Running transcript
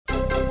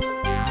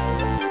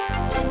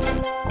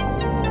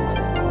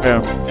A.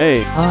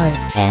 I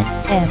N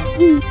M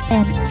E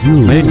N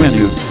U. Main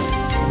menu.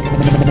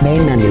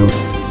 Main menu.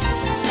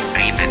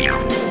 Main menu.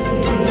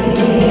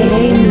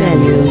 Main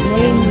menu.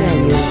 Main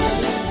menu.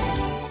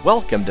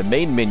 Welcome to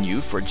Main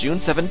Menu for June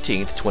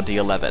 17th,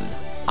 2011.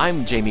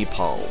 I'm Jamie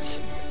Pauls.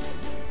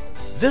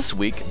 This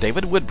week,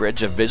 David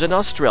Woodbridge of Vision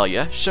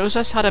Australia shows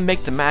us how to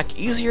make the Mac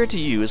easier to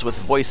use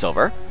with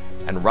VoiceOver,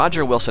 and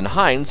Roger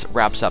Wilson-Hines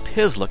wraps up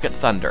his look at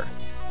Thunder.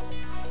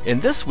 In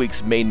this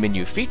week's Main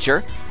Menu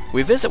feature,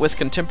 we visit with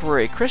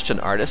contemporary Christian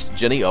artist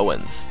Jenny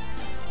Owens.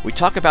 We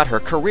talk about her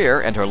career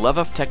and her love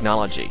of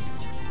technology.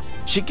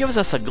 She gives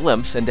us a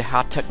glimpse into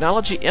how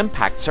technology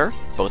impacts her,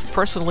 both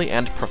personally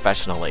and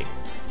professionally.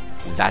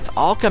 That's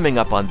all coming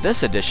up on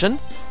this edition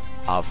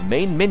of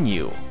Main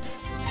Menu.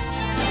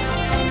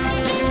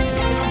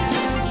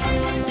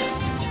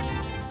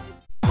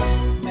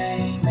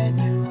 Main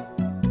menu.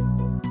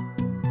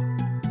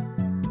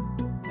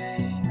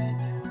 Main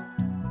menu.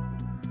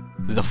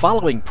 The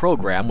following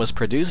program was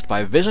produced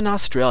by Vision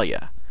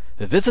Australia.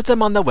 Visit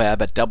them on the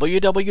web at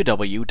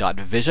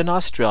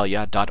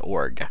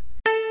www.visionaustralia.org.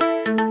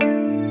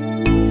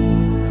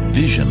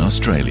 Vision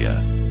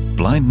Australia.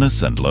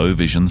 Blindness and low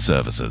vision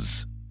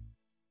services.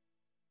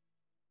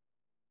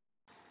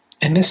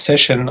 In this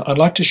session, I'd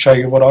like to show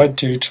you what I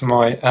do to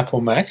my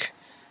Apple Mac,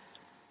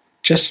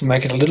 just to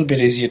make it a little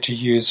bit easier to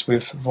use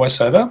with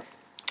VoiceOver.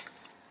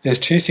 There's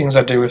two things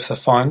I do with the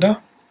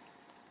Finder,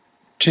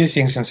 two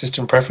things in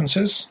System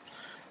Preferences,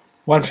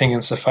 one thing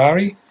in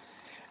Safari,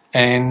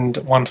 and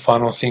one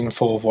final thing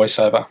for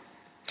VoiceOver.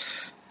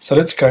 So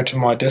let's go to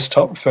my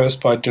desktop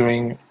first by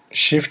doing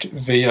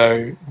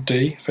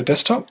Shift-VO-D for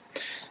desktop,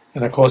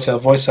 and of course our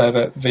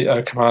VoiceOver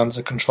VO commands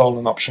are Control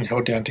and Option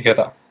held down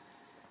together.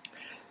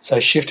 So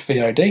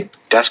Shift-VO-D.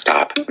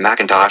 Desktop,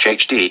 Macintosh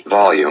HD,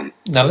 volume.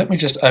 Now let me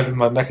just open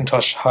my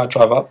Macintosh hard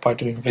drive up by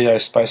doing VO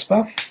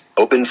spacebar.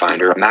 Open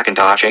Finder,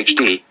 Macintosh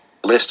HD,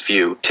 list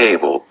view,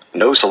 table,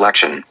 no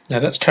selection. Now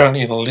that's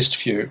currently in a list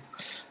view.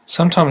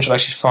 Sometimes you'll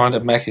actually find a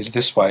Mac is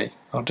this way.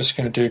 I'm just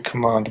going to do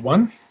Command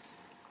 1.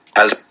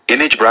 As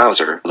image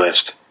browser,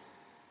 list.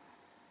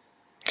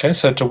 Okay,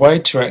 so the way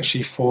to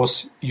actually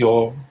force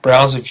your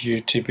browser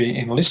view to be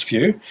in list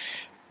view,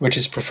 which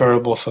is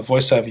preferable for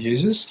VoiceOver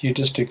users, you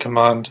just do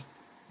Command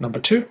number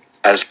 2.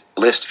 As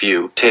list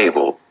view,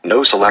 table,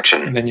 no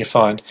selection. And then you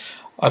find.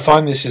 I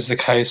find this is the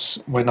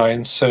case when I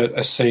insert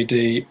a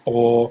CD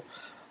or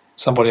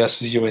somebody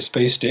else's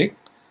USB stick.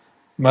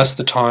 Most of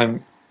the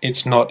time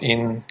it's not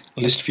in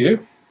list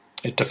view.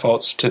 It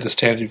defaults to the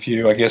standard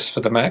view, I guess, for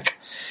the Mac.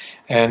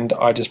 And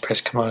I just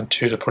press Command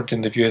 2 to put it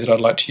in the view that I'd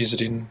like to use it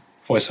in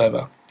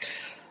VoiceOver.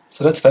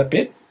 So that's that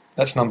bit.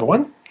 That's number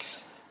 1.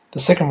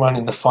 The second one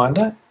in the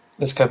Finder,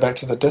 let's go back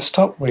to the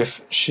desktop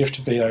with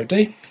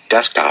Shift-VO-D.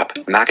 Desktop,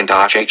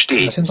 Macintosh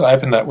HD. Now, since I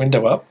opened that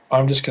window up,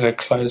 I'm just going to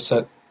close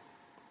that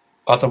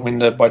other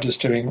window by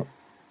just doing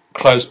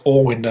close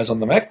all windows on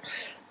the Mac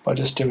by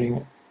just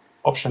doing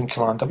Option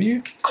Command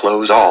W.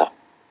 Close all.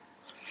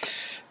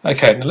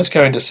 Okay, now let's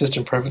go into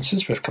System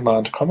Preferences with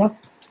Command Comma.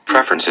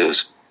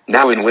 Preferences.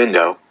 Now in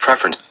window,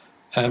 preference.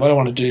 And what I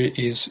want to do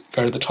is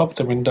go to the top of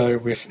the window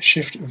with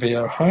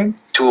Shift-VO Home.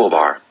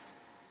 Toolbar.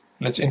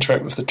 Let's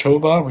interact with the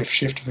toolbar with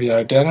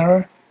Shift-VO down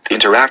arrow.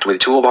 Interact with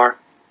toolbar.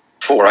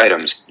 4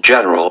 items.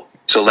 General.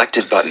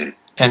 Selected button.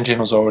 And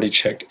General's already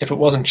checked. If it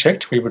wasn't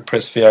checked, we would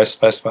press VO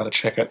spacebar to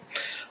check it.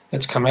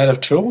 Let's come out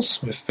of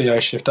Tools with VO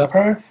Shift up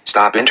arrow.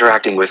 Stop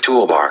interacting with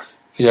toolbar.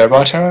 VO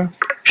right arrow.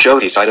 Show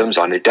these items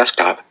on the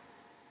desktop.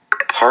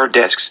 Hard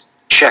disks.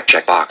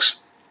 Checkbox.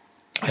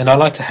 And I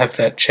like to have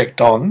that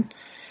checked on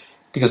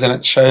because then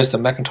it shows the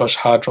Macintosh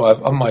hard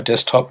drive on my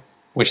desktop,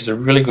 which is a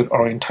really good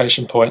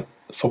orientation point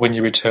for when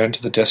you return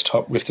to the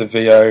desktop with the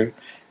VO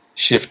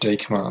Shift-D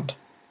command.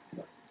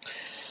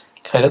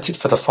 Okay, that's it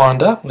for the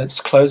Finder.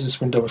 Let's close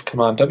this window with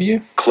Command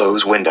W.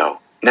 Close window.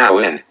 Now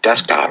in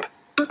desktop.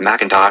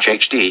 Macintosh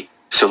HD.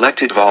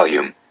 Selected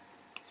volume.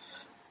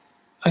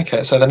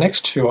 Okay, so the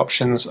next two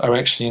options are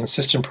actually in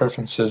System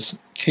Preferences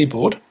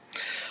keyboard.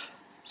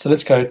 So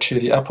let's go to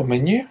the Apple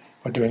menu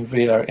by doing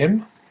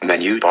VO-M.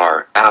 Menu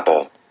bar.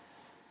 Apple.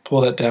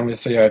 Pull that down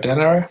with VO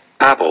down arrow.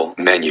 Apple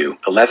menu.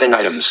 11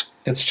 items.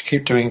 Let's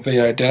keep doing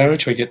VO down arrow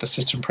till we get to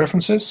System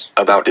Preferences.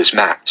 About this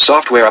Mac.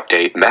 Software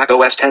update. Mac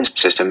OS 10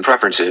 System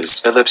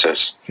Preferences.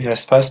 Ellipsis. VO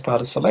spacebar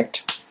to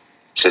select.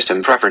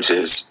 System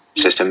Preferences.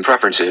 System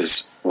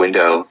Preferences.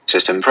 Window.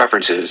 System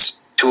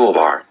Preferences.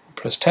 Toolbar.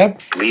 Press Tab.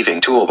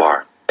 Leaving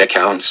toolbar.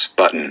 Accounts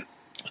button.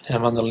 Now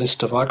I'm on the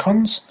list of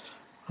icons.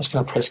 I'm just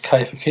going to press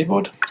K for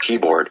keyboard.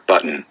 Keyboard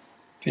button.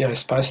 VO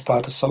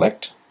spacebar to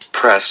select.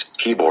 Press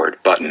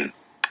keyboard button.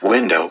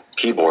 Window.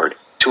 Keyboard.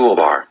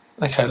 Toolbar.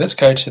 Okay, let's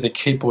go to the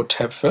keyboard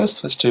tab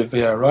first. Let's do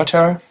VO right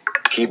arrow.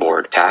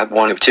 Keyboard tab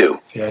 1 of 2.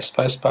 VO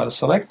spacebar to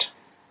select.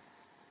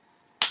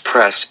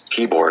 Press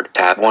keyboard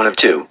tab 1 of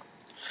 2.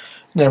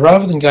 Now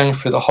rather than going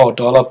through the whole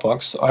dialog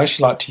box, I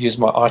actually like to use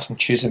my item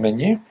chooser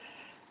menu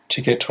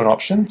to get to an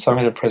option. So I'm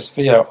going to press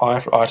VO I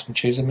for item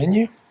chooser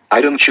menu.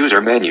 Item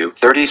chooser menu,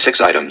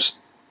 36 items.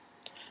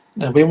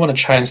 Now we want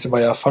to change the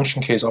way our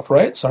function keys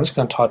operate, so I'm just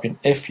going to type in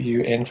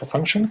FUN for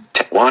function.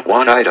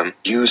 One item.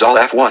 Use all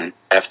F1,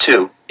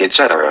 F2,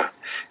 etc.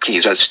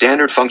 keys as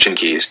standard function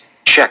keys.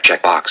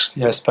 Checkbox.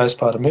 Yeah,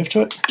 spacebar to move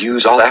to it.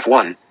 Use all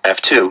F1,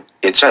 F2,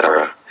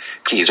 etc.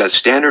 keys as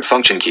standard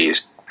function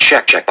keys.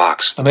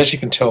 Checkbox. And as you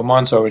can tell,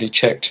 mine's already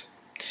checked.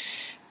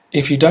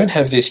 If you don't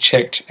have this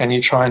checked and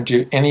you try and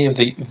do any of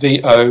the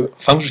VO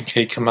function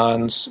key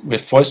commands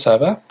with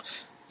VoiceOver,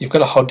 you've got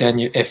to hold down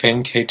your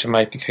FN key to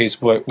make the keys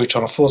work, which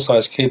on a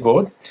full-size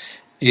keyboard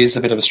is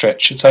a bit of a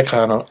stretch. It's okay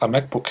on a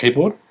MacBook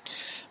keyboard,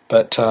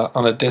 but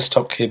on a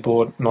desktop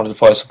keyboard, not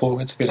advisable.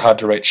 It's a bit hard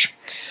to reach.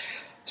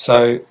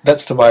 So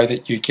that's the way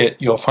that you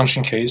get your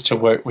function keys to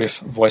work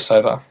with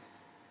VoiceOver.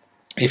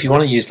 If you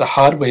want to use the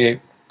hardware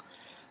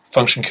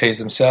function keys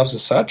themselves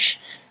as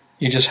such,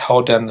 you just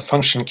hold down the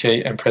function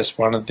key and press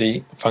one of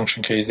the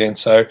function keys then.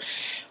 So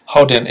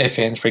hold down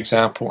FN, for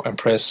example, and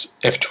press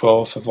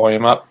F12 for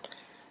volume up,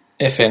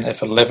 FN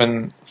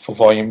F11 for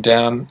volume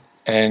down,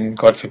 and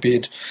God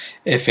forbid,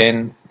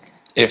 FN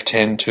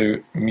F10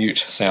 to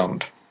mute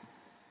sound.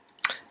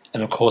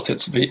 And of course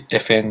it's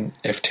FN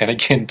F10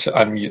 again to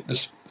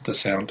unmute the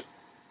sound.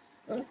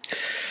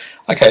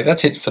 Okay,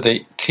 that's it for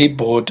the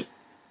keyboard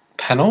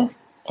panel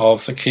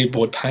of the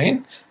keyboard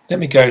pane. Let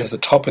me go to the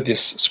top of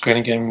this screen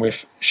again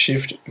with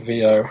Shift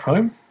VO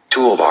Home.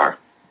 Toolbar.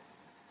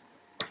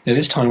 Now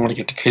this time I want to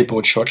get to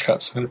keyboard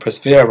shortcuts. I'm going to press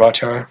VO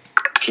right arrow.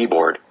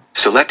 Keyboard.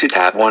 Selected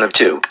tab 1 of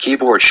 2.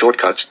 Keyboard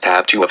shortcuts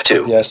tab 2 of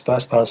 2. VO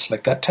spacebar to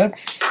select that tab.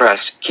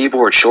 Press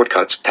keyboard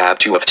shortcuts tab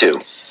 2 of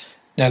 2.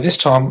 Now this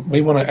time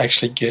we want to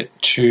actually get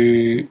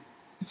to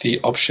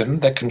the option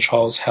that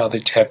controls how the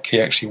tab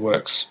key actually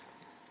works.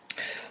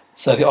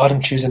 So the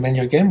item chooser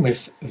menu again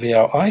with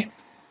VOI.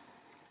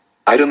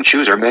 Item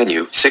chooser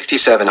menu,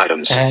 67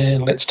 items.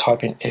 And let's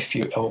type in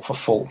FUL for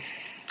full.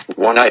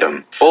 One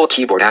item, full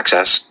keyboard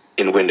access.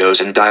 In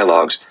Windows and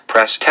dialogues,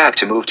 press tab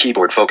to move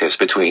keyboard focus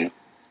between.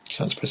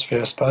 So let's press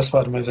VO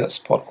spacebar to move that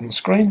spot on the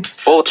screen.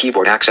 Full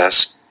keyboard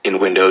access. In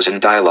Windows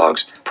and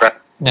dialogues,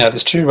 Now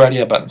there's two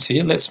radio buttons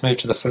here. Let's move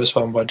to the first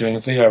one by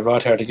doing VO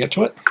right arrow to get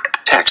to it.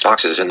 text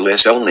boxes and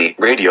list only,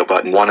 radio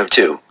button 1 of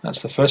 2.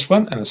 That's the first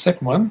one, and the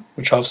second one,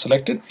 which I've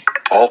selected,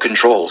 All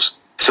controls,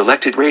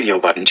 selected radio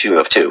button 2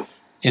 of 2.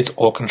 is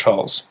all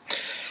controls.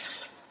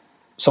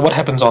 So what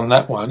happens on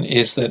that one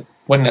is that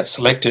when that's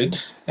selected,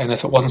 and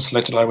if it wasn't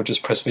selected I would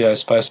just press VO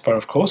spacebar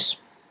of course,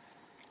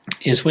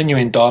 is when you're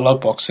in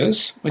dialog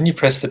boxes, when you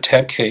press the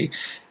tab key,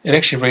 it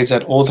actually reads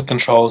out all the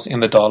controls in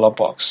the dialog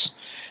box.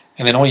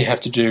 And then all you have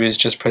to do is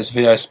just press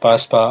VO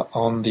spacebar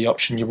on the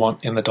option you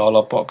want in the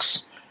dialog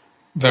box.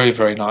 Very,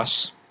 very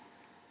nice.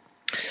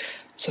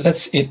 So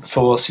that's it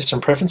for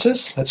system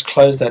preferences. Let's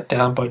close that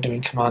down by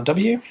doing Command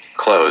W.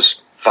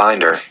 Close,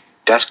 Finder,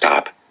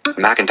 Desktop,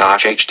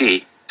 Macintosh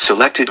HD,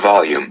 selected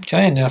volume.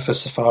 Okay, and now for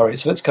Safari.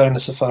 So let's go into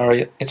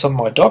Safari. It's on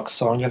my dock,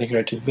 so I'm going to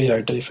go to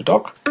VOD for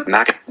dock.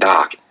 Mac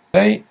Dock.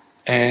 Okay,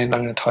 and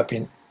I'm going to type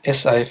in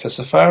SA for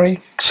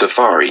Safari.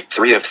 Safari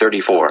 3 of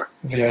 34.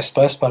 VO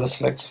spacebar to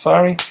select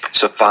Safari.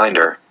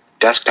 Finder,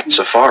 Desktop,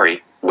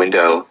 Safari,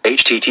 Window,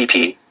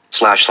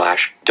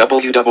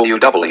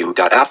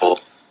 http://www.apple.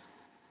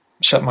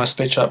 Shut my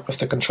speech up with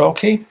the Control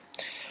key.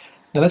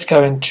 Now let's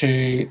go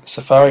into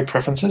Safari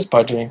Preferences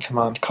by doing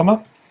Command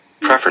comma.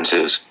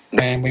 Preferences.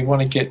 And we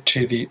want to get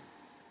to the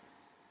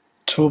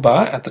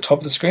toolbar at the top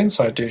of the screen,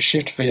 so I do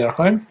Shift VO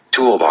Home.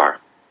 Toolbar.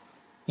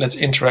 Let's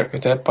interact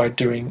with that by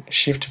doing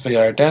Shift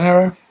VO down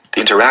arrow.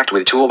 Interact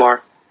with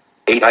toolbar.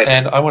 8 items.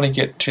 And I want to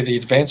get to the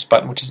Advanced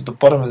button, which is at the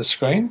bottom of the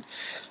screen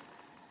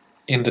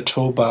in the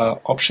toolbar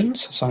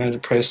options. So I'm going to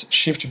press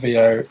Shift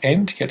VO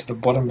N to get to the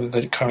bottom of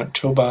the current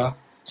toolbar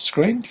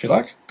screen, if you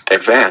like.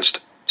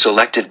 Advanced.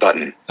 Selected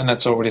button. And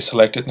that's already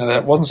selected. Now that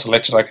it wasn't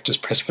selected, I could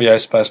just press VO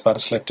spacebar to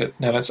select it.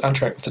 Now let's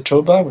interact with the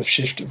toolbar with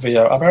Shift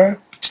VO up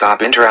arrow.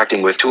 Stop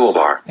interacting with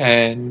toolbar.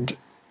 And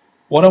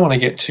what I want to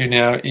get to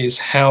now is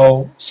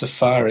how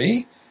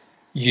Safari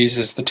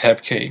uses the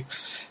tab key.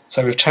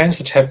 So we've changed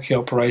the tab key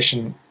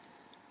operation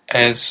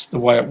as the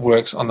way it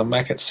works on the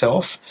Mac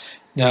itself.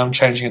 Now I'm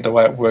changing it the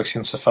way it works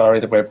in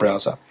Safari, the web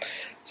browser.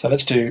 So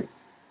let's do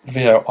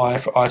VOI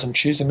for item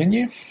chooser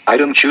menu.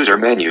 Item chooser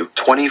menu,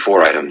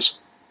 24 items.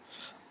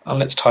 And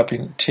let's type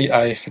in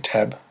TA for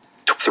tab.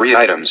 3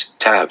 items,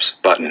 tabs,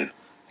 button.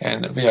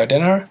 And VO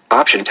down arrow.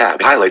 Option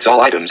tab highlights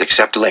all items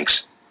except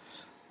links.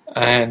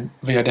 And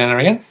VO down arrow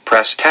again.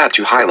 Press tab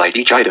to highlight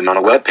each item on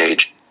a web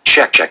page.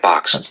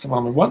 Checkbox. That's the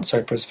one we want,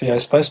 so press VO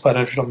spacebar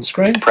to put it on the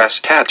screen. Press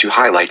tab to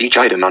highlight each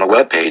item on a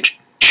web page.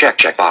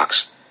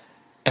 Checkbox.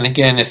 And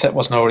again, if that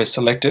wasn't already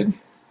selected,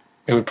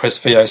 we would press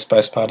VO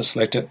spacebar to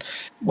select it.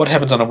 What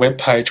happens on a web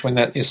page when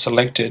that is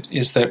selected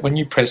is that when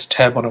you press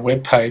tab on a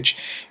web page,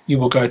 you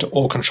will go to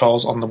all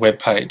controls on the web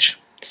page.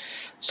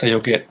 So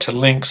you'll get to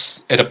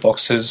links, edit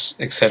boxes,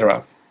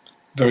 etc.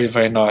 Very,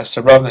 very nice.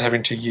 So rather than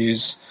having to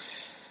use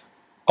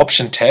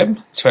Option tab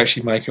to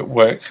actually make it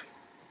work,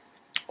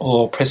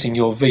 or pressing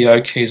your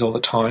VO keys all the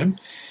time,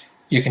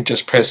 you can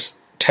just press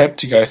tab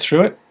to go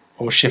through it,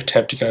 or Shift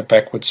tab to go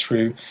backwards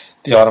through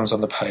the items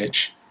on the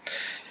page.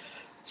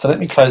 So let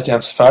me close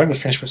down Safari. We're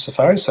finished with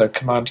Safari, so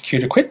Command Q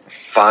to quit.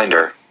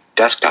 Finder,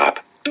 desktop,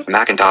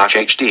 Macintosh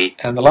HD,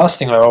 And the last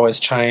thing I always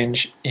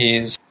change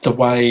is the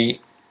way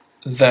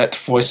that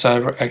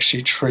VoiceOver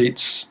actually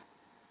treats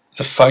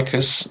the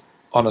focus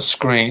on a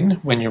screen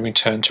when you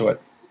return to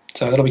it.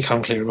 So that'll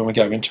become clearer when we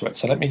go into it.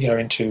 So let me go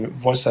into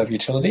VoiceOver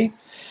Utility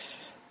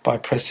by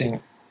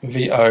pressing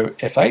VO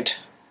F8,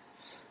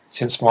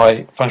 since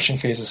my function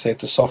keys are set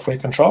to software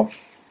control.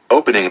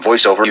 opening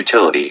VoiceOver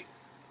Utility,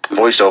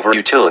 VoiceOver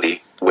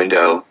Utility,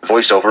 window,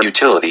 VoiceOver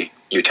Utility,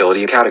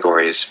 utility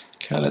categories.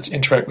 Okay, let's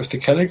interact with the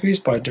categories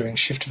by doing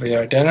Shift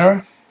VO down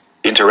arrow.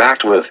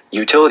 Interact with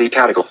utility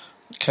category.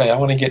 Okay, I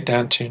want to get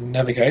down to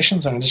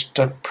navigation, so I'm just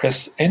going to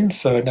press N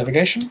for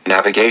navigation.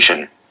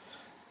 Navigation.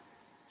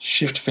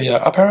 Shift VO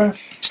up arrow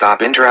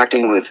Stop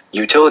interacting with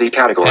utility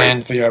category.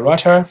 and VO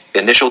right arrow.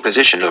 Initial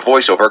position of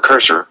VoiceOver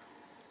cursor.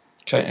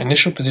 Okay,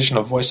 initial position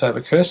of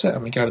VoiceOver cursor,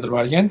 and we go to the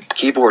right again.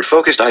 Keyboard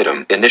focused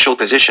item. Initial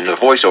position of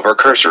VoiceOver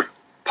cursor.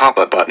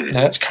 Pop-up button.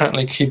 Now that's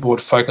currently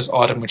keyboard focus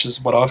item, which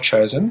is what I've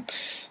chosen.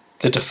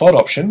 The default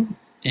option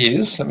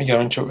is, let me go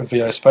into it with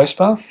VO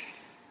spacebar.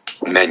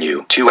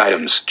 Menu. 2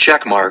 items.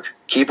 Check mark.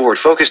 Keyboard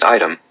focused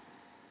item.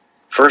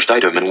 First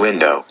item in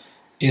window.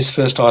 Is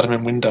first item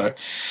in window.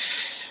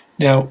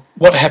 Now,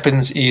 what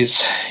happens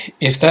is,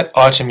 if that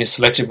item is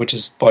selected, which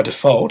is by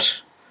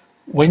default,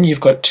 when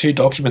you've got 2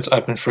 documents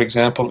open, for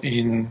example,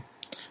 in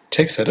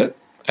TextEdit,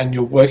 and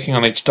you're working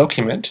on each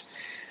document,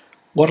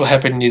 what will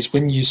happen is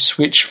when you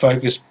switch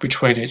focus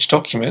between each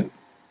document,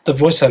 the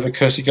VoiceOver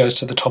cursor goes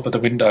to the top of the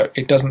window.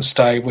 It doesn't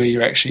stay where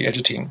you're actually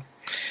editing.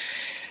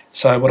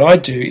 So what I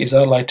do is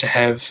I like to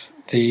have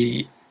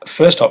the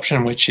first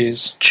option, which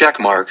is Check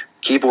mark.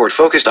 Keyboard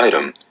focused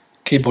item.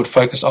 keyboard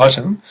focused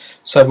item.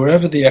 So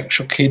wherever the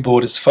actual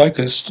keyboard is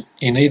focused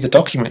in either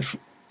document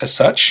as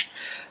such,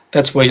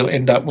 that's where you'll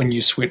end up when you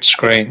switch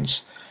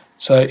screens.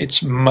 So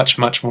it's much,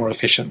 much more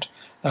efficient.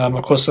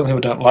 Of course, some people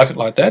don't like it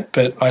like that,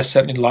 but I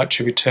certainly like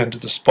to return to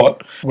the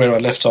spot where I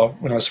left off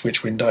when I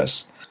switch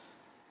windows.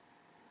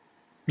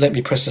 Let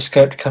me press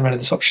Escape to come out of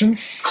this option.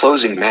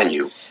 Closing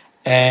menu.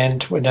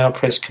 And we'll now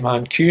press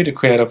Command Q to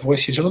create a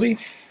voice utility.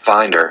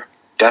 Finder.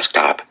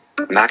 Desktop.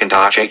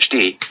 Macintosh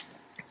HD.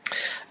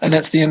 And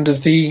that's the end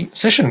of the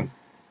session.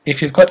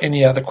 If you've got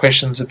any other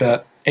questions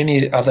about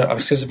any other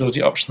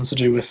accessibility options to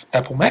do with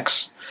Apple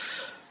Macs,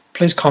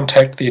 please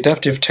contact the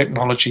Adaptive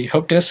Technology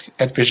Help Desk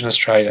at Vision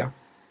Australia.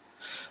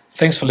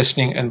 Thanks for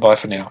listening, and bye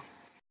for now.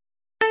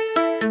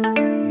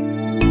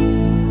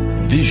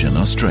 Vision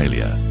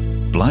Australia.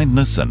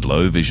 Blindness and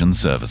low vision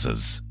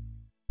services.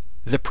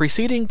 The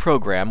preceding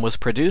program was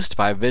produced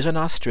by Vision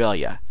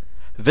Australia.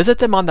 Visit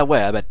them on the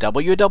web at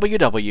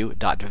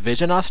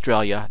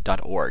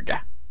www.visionaustralia.org.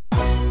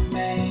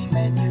 Main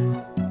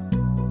menu.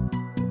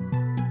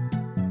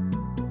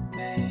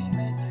 Main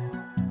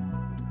menu.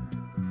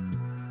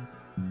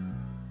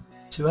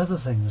 Two other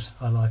things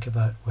I like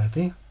about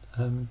Webby.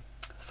 The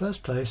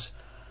first place,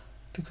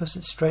 because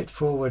it's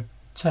straightforward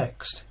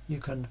text, you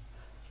can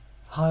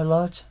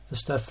highlight the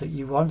stuff that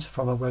you want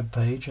from a web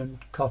page and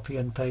copy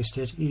and paste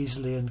it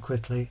easily and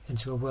quickly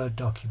into a Word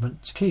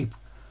document to keep.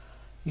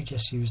 You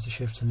just use the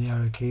Shift and the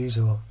arrow keys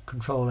or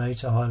Control-A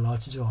to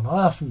highlight it all.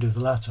 I often do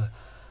the latter.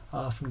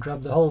 I often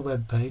grab the whole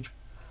web page,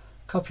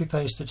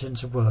 copy-paste it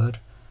into Word,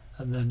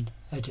 and then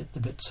edit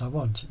the bits I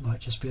want. It might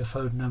just be a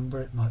phone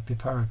number, it might be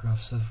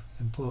paragraphs of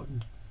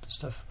important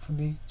stuff for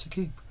me to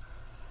keep.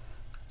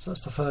 So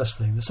that's the first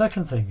thing. The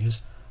second thing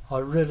is I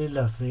really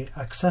love the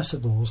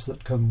accessibles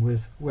that come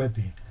with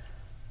Webby.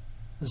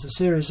 There's a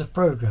series of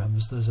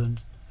programs. There's an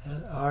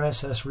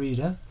RSS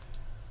reader,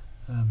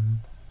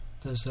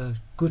 there's a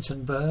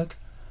Gutenberg.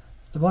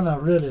 The one I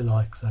really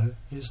like though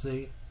is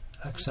the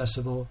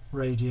accessible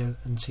radio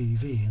and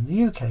TV. In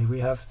the UK we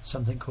have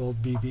something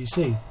called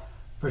BBC,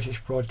 British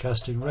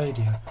Broadcasting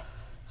Radio,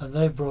 and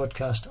they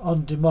broadcast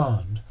on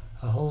demand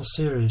a whole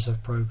series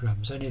of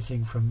programs,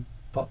 anything from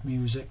pop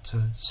music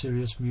to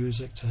serious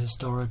music to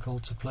historical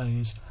to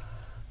plays.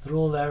 They're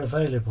all there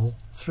available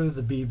through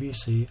the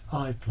BBC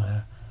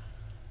iPlayer,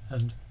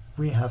 and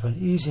we have an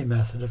easy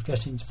method of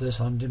getting to this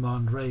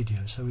on-demand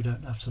radio, so we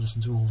don't have to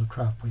listen to all the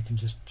crap. We can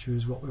just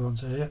choose what we want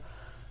to hear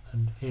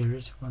and hear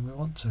it when we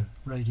want to,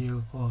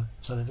 radio or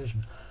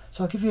television.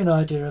 So I'll give you an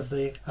idea of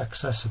the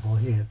accessible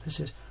here.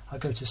 I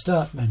go to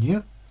Start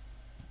Menu.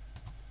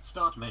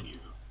 Start menu.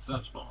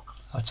 Search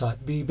box. I type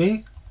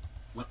BB.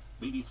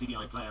 BBC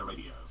iPlayer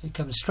Radio. It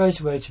comes straight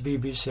away to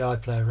BBC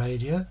iPlayer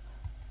Radio.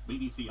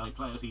 BBC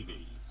iPlayer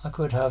TV. I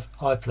could have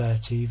iPlayer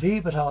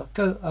TV, but I'll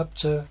go up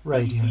to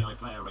Radio BBC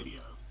iPlayer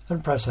Radio.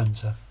 and press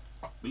Enter.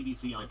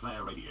 BBC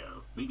iPlayer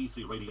Radio.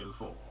 BBC Radio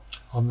 4.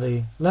 On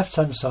the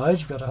left-hand side,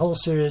 you've got a whole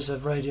series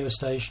of radio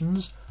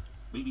stations.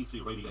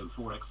 BBC Radio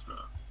 4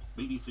 Extra.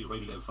 BBC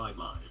Radio 5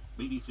 Live.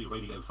 BBC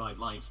Radio 5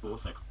 Live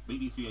Sports X.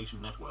 BBC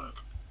Asian Network.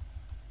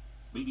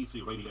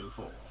 BBC Radio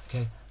 4.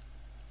 Okay,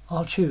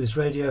 I'll choose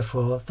Radio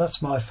 4.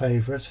 That's my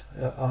favourite.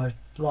 I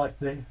like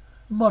the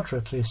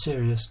moderately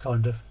serious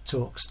kind of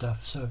talk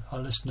stuff, so I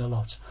listen a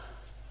lot.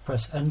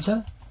 Press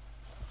Enter.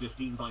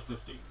 15 by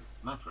 15.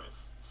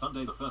 Mattress.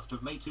 Sunday the 1st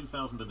of May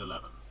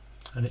 2011.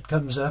 And it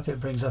comes up, it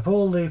brings up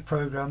all the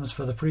programmes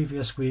for the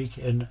previous week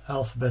in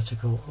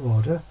alphabetical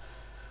order.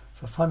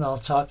 For fun, I'll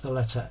type the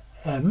letter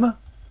M.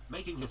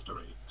 Making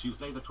History,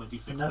 Tuesday the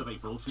 26th And that of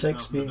April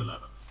takes me-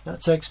 2011.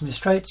 That takes me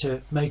straight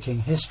to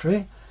Making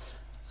History,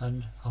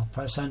 and I'll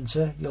press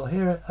enter. You'll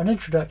hear an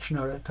introduction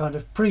or a kind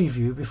of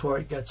preview before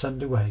it gets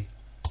underway.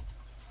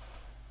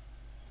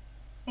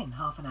 In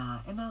half an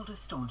hour, Imelda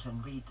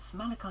Staunton reads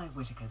Malachi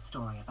Whitaker's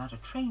story about a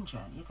train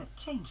journey that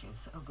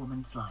changes a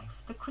woman's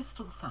life. The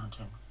Crystal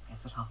Fountain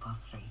is at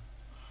 3:30.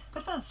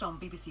 But first on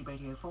BBC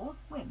Radio 4,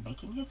 we're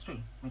Making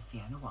History with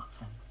Fiona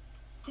Watson.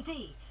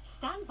 Today,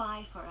 stand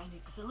by for an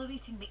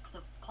exhilarating mix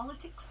of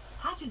politics,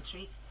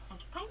 pageantry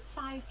and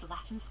pint-sized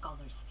Latin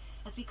scholars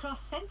as we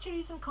cross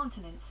centuries and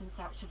continents in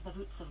search of the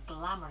roots of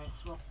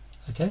glamorous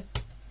Okay,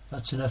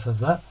 that's enough of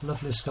that.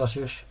 Lovely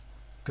Scottish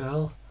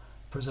girl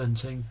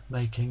presenting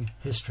Making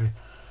History.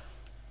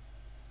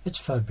 It's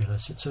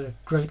fabulous. It's a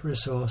great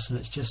resource, and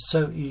it's just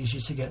so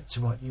easy to get to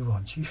what you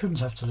want. You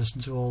shouldn't have to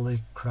listen to all the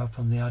crap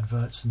on the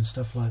adverts and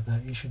stuff like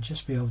that. You should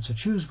just be able to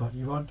choose what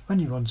you want when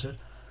you want it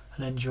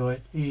and enjoy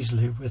it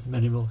easily with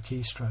minimal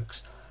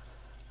keystrokes.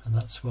 And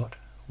that's what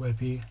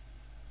Webby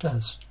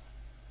does.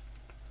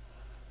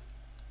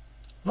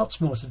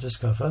 Lots more to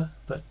discover,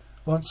 but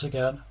once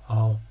again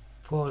I'll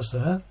pause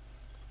there,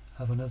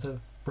 have another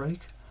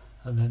break,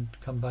 and then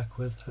come back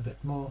with a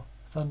bit more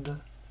thunder,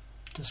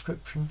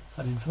 description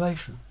and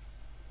information.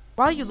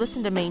 While you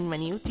listen to Main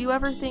Menu, do you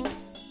ever think,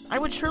 I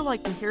would sure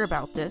like to hear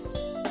about this,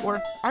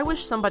 or I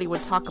wish somebody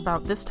would talk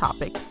about this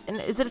topic, and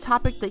is it a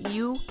topic that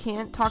you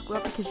can't talk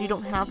about because you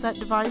don't have that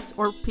device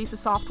or piece of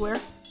software?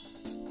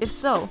 If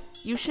so,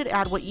 you should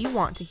add what you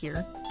want to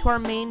hear to our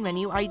Main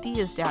Menu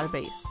Ideas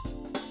database.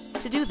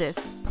 To do this,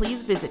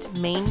 please visit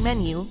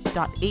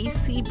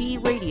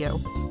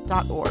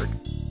mainmenu.acbradio.org.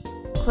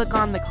 Click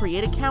on the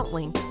Create Account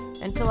link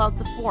and fill out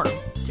the form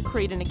to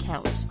create an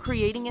account.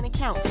 Creating an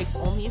account takes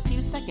only a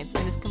few seconds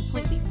and is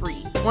completely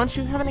free. Once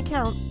you have an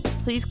account,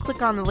 please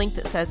click on the link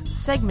that says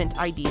Segment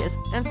Ideas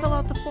and fill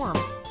out the form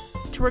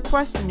to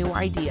request a new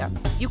idea.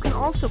 You can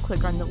also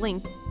click on the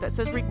link that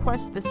says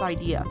Request this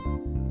idea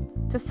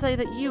to say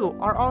that you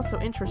are also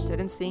interested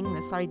in seeing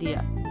this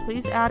idea.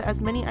 Please add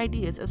as many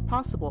ideas as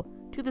possible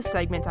to the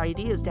Segment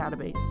Ideas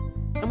database,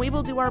 and we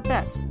will do our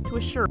best to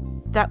assure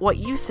that what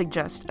you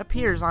suggest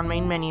appears on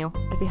Main Menu.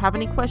 If you have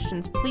any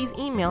questions, please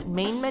email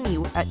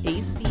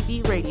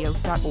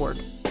mainmenu@acbradio.org.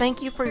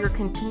 Thank you for your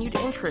continued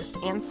interest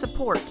and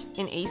support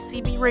in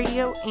ACB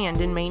Radio and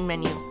in Main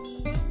Menu.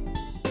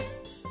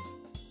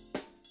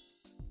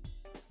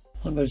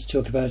 I'm going to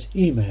talk about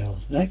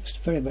email next,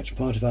 very much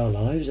part of our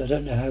lives. I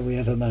don't know how we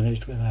ever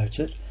managed without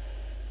it.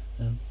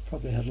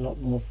 Probably had a lot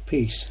more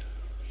peace,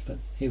 but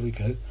here we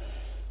go.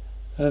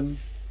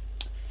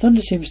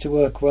 Thunder seems to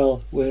work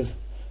well with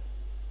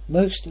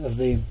most of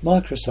the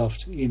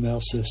Microsoft email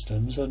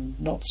systems and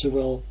not so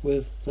well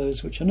with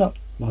those which are not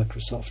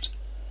Microsoft.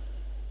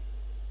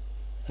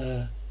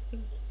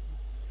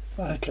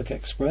 Outlook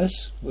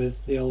Express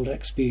with the old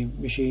XP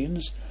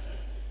machines,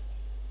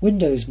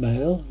 Windows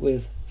Mail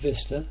with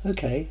Vista,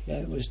 okay, yeah,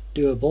 it was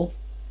doable,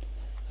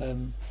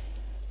 and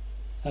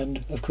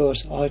of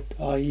course I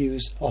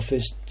use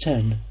Office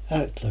 10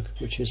 Outlook,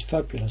 which is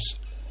fabulous.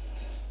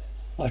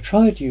 I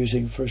tried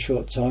using for a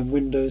short time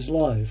Windows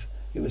Live.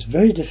 It was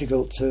very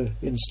difficult to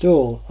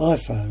install, I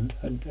found,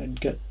 and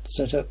get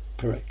set up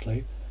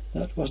correctly.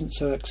 That wasn't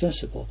so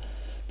accessible.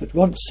 But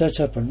once set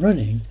up and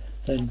running,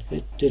 then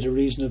it did a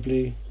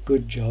reasonably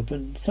good job,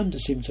 and Thunder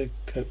seemed to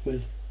cope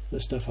with the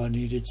stuff I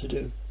needed to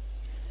do.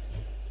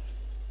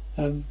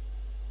 How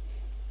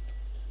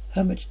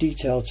much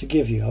detail to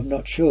give you, I'm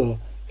not sure,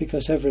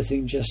 because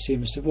everything just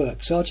seems to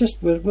work. So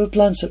we'll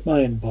glance at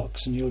my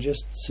inbox and you'll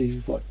just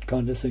see what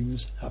kind of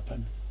things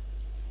happen.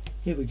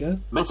 Here we go.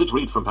 Message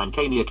read from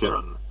Pankania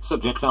Kiran.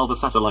 Subject Alva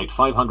Satellite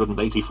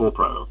 584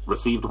 Pro.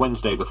 Received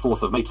Wednesday the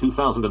 4th of May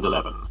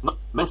 2011.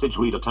 Message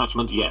read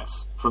attachment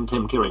yes. From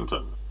Tim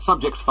Kirrington.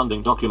 Subject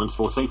funding documents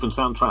for safe and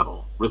sound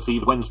travel.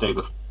 Received Wednesday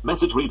the...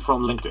 Message read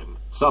from LinkedIn.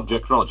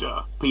 Subject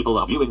Roger. People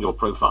are viewing your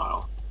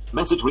profile.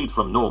 Message read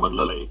from Norman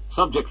Lilly.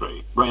 Subject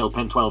read. Braille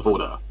Pen 12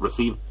 order.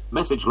 Received.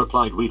 Message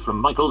replied read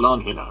from Michael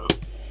Langhino.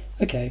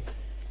 Okay,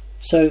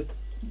 so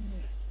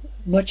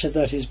much of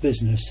that is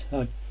business.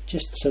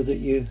 Just so that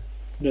you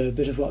know a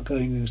bit of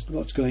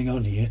what's going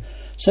on here.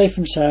 Safe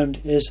and Sound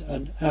is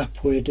an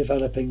app we're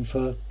developing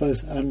for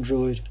both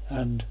Android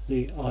and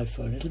the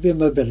iPhone. It'll be a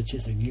mobility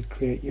thing. You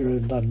create your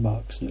own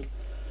landmarks and it'll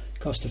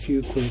cost a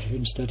few quid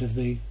instead of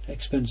the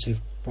expensive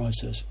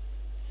prices.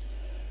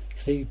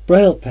 The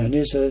Braille pen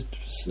is a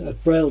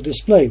Braille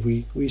display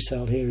we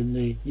sell here in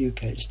the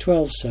UK. It's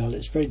 12 cell,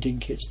 it's very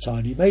dinky, it's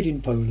tiny, made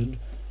in Poland,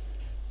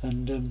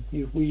 and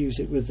we use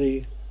it with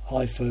the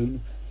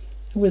iPhone,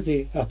 with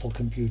the Apple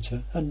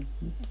computer, and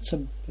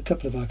a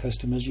couple of our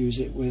customers use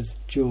it with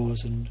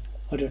JAWS, and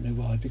I don't know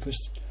why,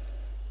 because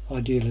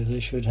ideally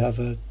they should have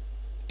a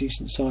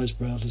decent sized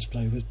Braille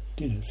display with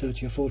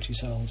 30 or 40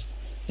 cells.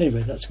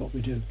 Anyway, that's what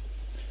we do.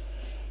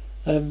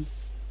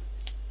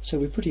 So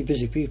we're pretty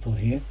busy people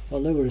here,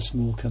 although we're a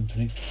small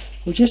company.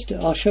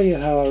 I'll show you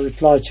how I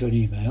reply to an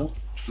email.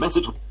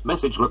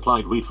 Message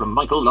replied read from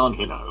Michael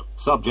Longhino.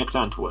 Subject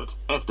Antwoord.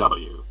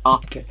 FW.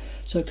 Okay,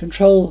 so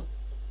Control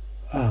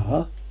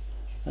R,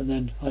 and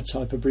then I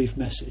type a brief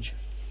message.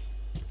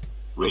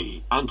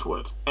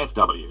 Antwoord.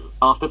 FW.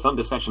 After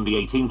Thunder Session the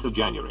 18th of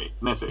January.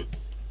 Message.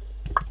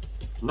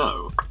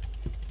 No.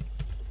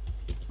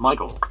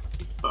 Michael.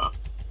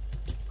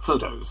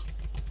 Photos.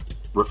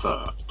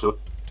 Refer to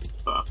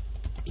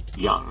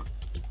young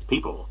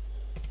people.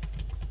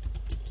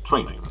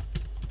 Training.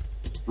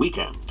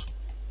 Weekend.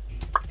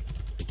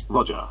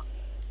 Roger.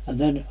 And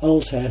then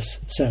Alt-S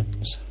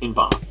sends. In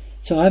bar.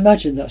 So I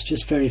imagine that's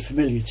just very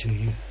familiar to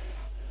you.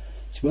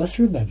 It's worth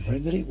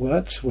remembering that it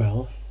works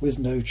well with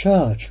no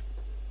charge,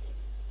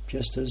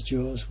 just as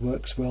yours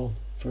works well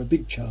for a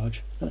big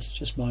charge. That's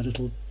just my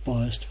little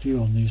biased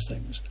view on these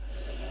things.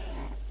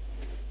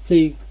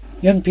 The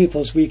Young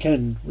People's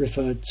Weekend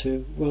referred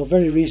to, well,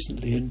 very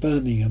recently in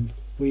Birmingham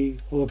we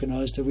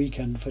organised a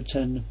weekend for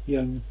 10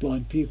 young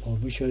blind people.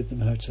 We showed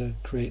them how to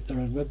create their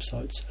own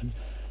websites, and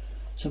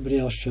somebody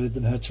else showed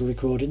them how to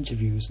record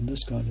interviews and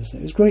this kind of thing.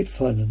 It was great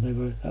fun and they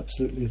were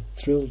absolutely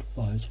thrilled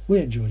by it. We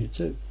enjoyed it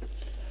too.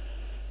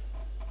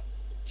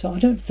 So I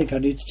don't think I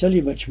need to tell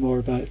you much more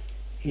about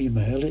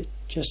email. It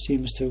just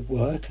seems to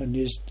work and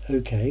is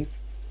okay.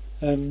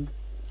 But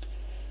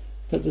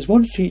there's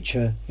one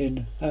feature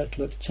in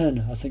Outlook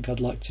 10 I think I'd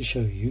like to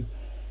show you.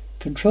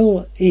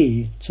 Control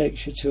E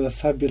takes you to a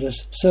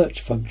fabulous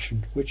search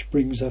function which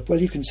brings up,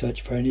 well, you can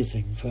search for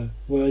anything, for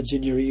words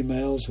in your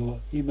emails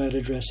or email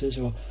addresses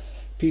or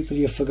people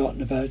you've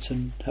forgotten about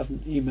and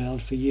haven't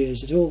emailed for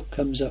years. It all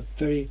comes up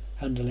very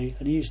handily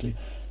and easily.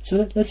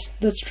 So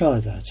let's try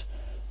that,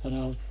 and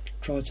I'll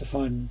try to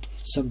find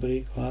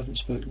somebody who I haven't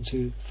spoken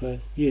to for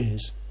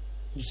years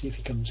and see if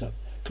he comes up.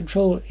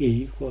 Control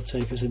E will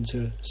take us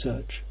into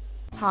search.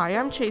 Hi,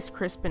 I'm Chase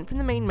Crispin from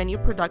the Main Menu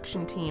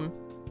production team.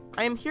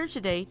 I am here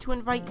today to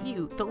invite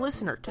you, the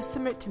listener, to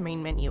submit to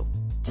Main Menu.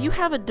 Do you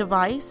have a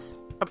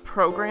device, a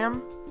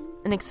program,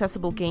 an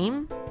accessible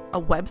game, a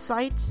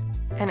website,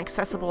 an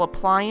accessible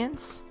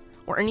appliance,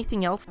 or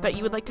anything else that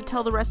you would like to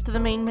tell the rest of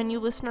the Main Menu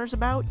listeners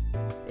about?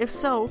 If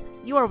so,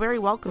 you are very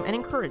welcome and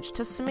encouraged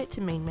to submit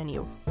to Main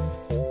Menu.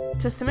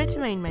 To submit to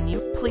Main Menu,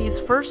 please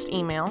first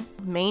email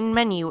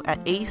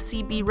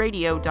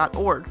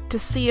mainmenu@acbradio.org to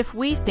see if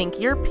we think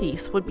your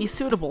piece would be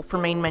suitable for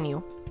Main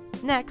Menu.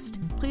 Next,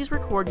 please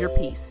record your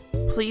piece.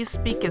 Please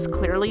speak as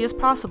clearly as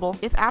possible.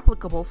 If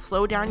applicable,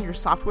 slow down your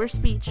software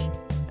speech.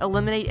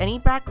 Eliminate any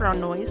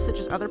background noise, such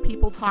as other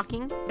people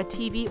talking, a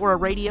TV or a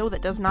radio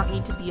that does not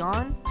need to be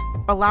on,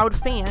 a loud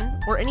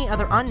fan, or any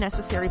other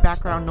unnecessary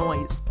background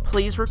noise.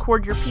 Please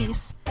record your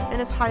piece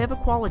in as high of a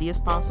quality as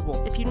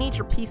possible. If you need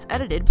your piece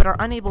edited but are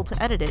unable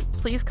to edit it,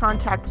 please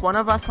contact one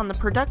of us on the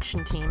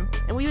production team,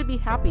 and we would be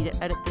happy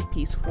to edit the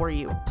piece for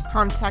you.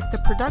 Contact the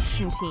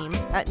production team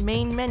at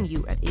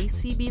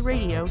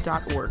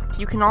mainmenu@acbradio.org.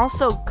 You can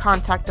also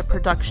contact the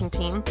production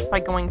team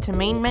by going to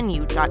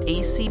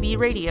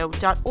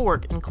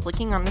mainmenu.acbradio.org and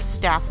clicking on the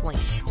staff link.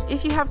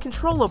 If you have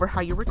control over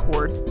how you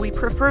record, we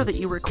prefer that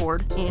you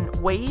record in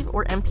WAV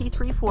or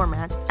MP3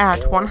 format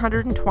at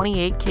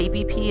 128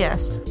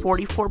 kbps,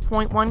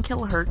 44.1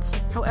 kilohertz.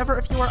 However,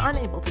 if you are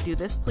unable to do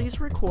this, please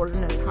record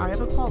in as high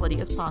of a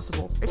quality as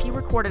possible. If you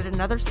record at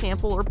another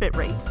sample or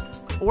bitrate,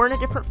 or in a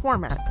different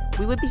format,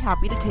 we would be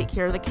happy to take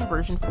care of the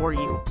conversion for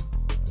you.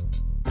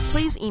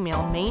 Please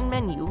email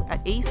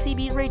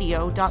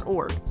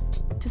mainmenu@acbradio.org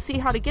to see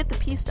how to get the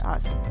piece to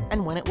us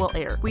and when it will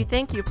air. We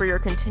thank you for your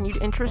continued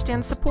interest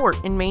and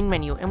support in Main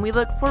Menu, and we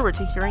look forward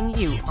to hearing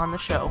you on the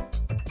show.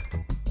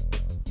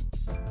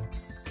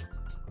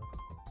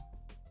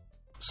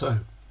 So,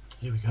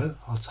 here we go.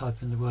 I'll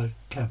type in the word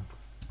camp.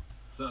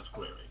 Search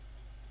query.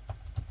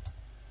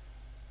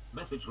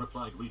 Message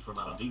replied read from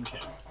Alan Dean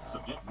Kemp.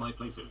 Subject My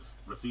Places.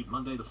 Received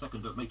Monday the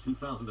 2nd of May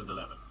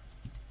 2011.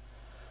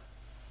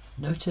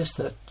 Notice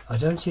that I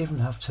don't even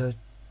have to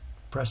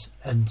press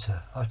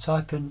enter. I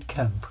type in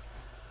camp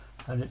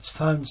and it's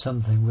found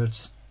something. We'll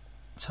just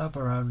tab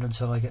around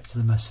until I get to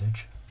the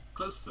message.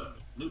 Close third.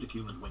 New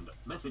document window.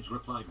 Message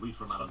replied read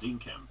from Alan Dean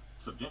Kemp.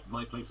 Subject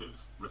My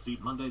Places.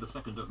 Received Monday the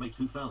 2nd of May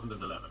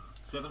 2011.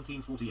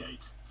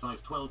 1748.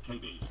 Size 12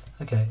 KB.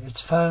 Okay, it's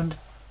found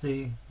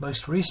the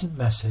most recent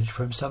message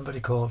from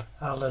somebody called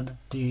Alan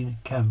Dean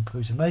Kemp,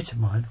 who's a mate of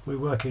mine. We're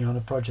working on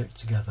a project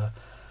together,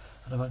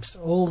 and amongst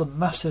all the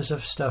masses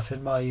of stuff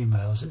in my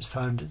emails, it's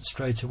found it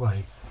straight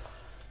away.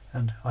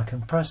 And I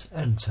can press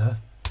enter.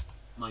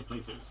 My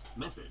Places.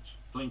 Message.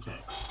 Plain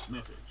text.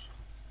 Message.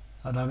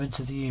 And I'm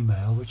into the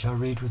email, which I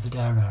read with the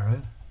down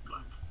arrow.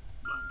 Blank.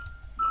 Blank.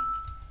 Blank.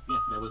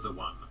 Yes, there was a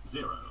 1,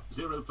 0,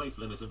 0 place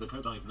limit of the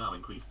code. I've now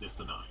increased this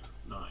to 9,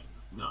 9,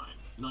 9,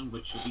 9,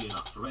 which should be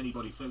enough for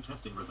anybody, so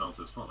testing results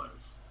as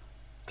follows.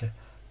 Okay,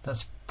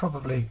 that's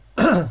probably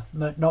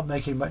not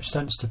making much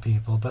sense to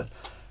people, but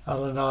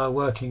Alan and I are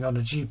working on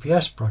a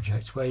GPS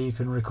project where you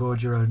can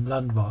record your own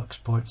landmarks,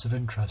 points of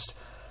interest,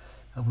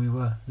 and we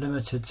were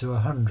limited to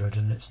 100,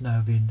 and it's now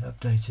been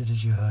updated,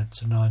 as you heard,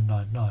 to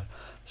 999.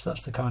 So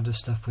that's the kind of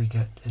stuff we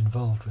get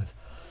involved with.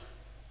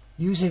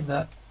 Using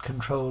that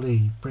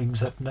Control-E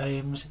brings up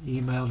names,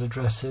 email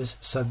addresses,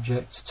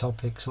 subjects,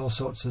 topics, all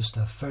sorts of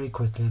stuff very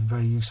quickly and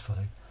very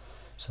usefully.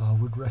 So I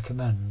would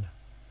recommend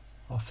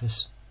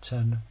Office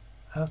 10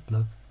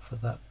 Outlook for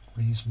that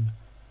reason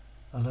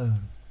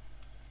alone.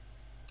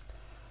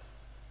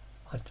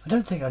 I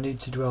don't think I need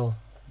to dwell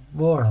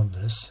more on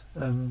this.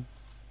 I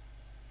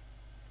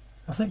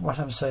think what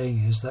I'm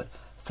saying is that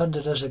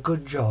Thunder does a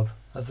good job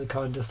of the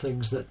kind of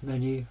things that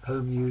many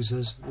home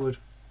users would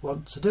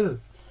want to do.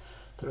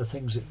 There are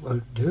things it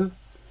won't do.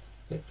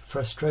 It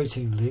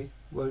frustratingly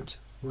won't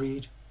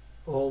read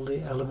all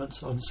the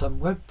elements on some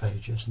web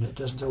pages, and it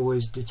doesn't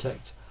always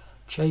detect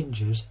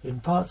changes in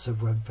parts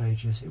of web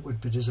pages. It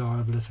would be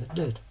desirable if it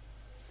did.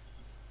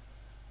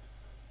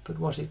 But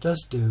what it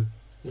does do,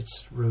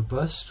 it's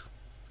robust,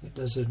 it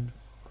does in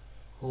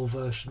all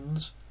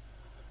versions,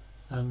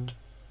 and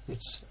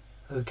it's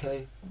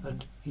okay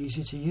and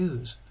easy to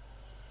use.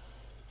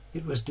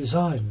 It was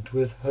designed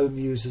with home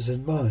users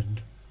in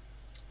mind.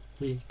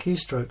 The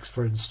keystrokes,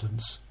 for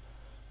instance,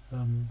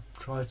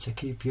 try to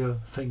keep your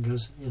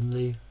fingers in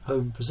the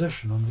home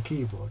position on the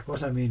keyboard.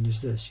 What I mean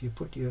is this: you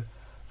put your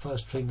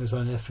first fingers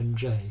on F and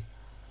J,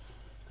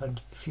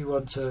 and if you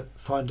want to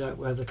find out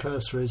where the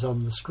cursor is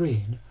on the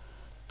screen,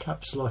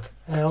 caps lock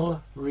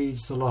L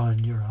reads the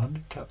line you're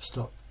on, caps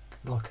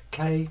lock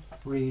K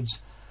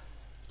reads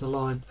the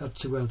line up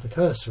to where the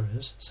cursor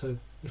is. So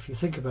if you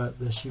think about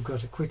this, you've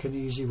got a quick and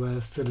easy way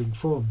of filling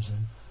forms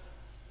in.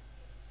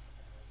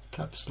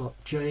 Caps lock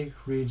J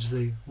reads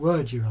the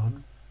word you're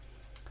on,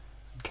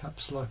 and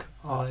caps lock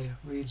I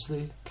reads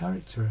the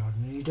character you're on,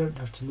 and you don't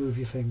have to move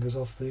your fingers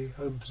off the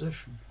home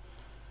position.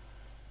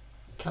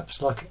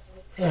 Caps lock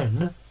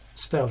N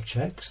spell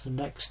checks the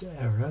next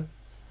error.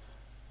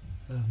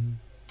 And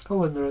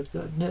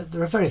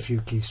there are very few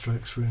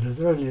keystrokes really.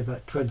 There are only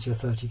about 20 or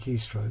 30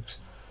 keystrokes,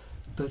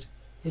 but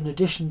in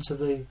addition to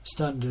the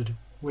standard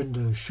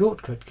Windows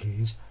shortcut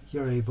keys,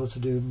 you're able to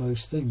do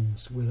most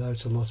things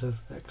without a lot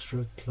of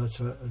extra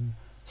clutter and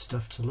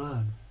stuff to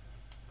learn.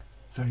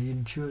 Very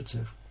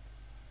intuitive.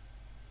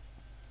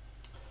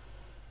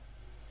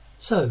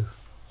 So,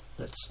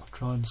 let's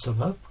try and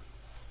sum up.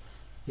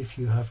 If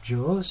you have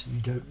JAWS,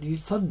 you don't need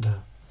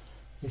Thunder.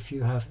 If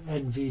you have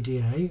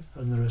NVDA,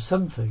 and there are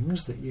some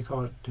things that you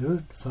can't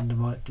do, Thunder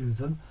might do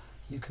them,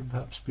 you can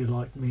perhaps be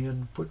like me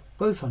and put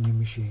both on your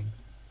machine.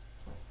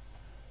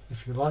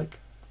 If you like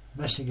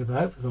messing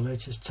about with the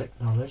latest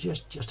technology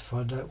just to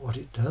find out what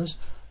it does,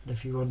 and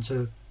if you want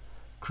to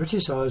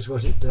criticise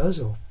what it does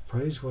or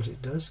praise what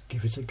it does,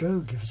 give it a go,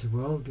 give it a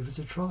whirl, give it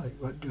a try.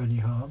 It won't do any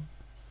harm.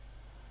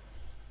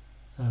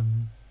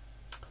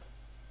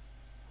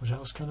 What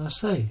else can I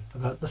say?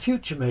 About the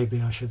future,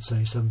 maybe I should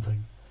say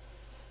something.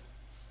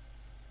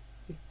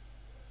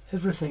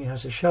 Everything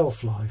has a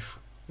shelf life.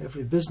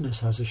 Every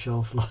business has a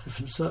shelf life,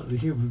 and certainly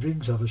human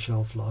beings have a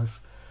shelf life.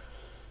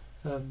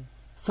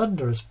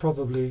 Thunder has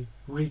probably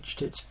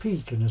reached its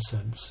peak in a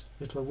sense.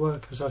 It'll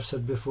work, as I've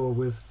said before,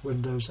 with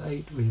Windows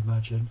 8, we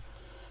imagine.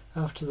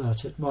 After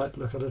that it might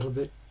look a little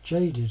bit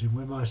jaded and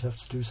we might have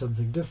to do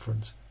something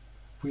different.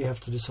 We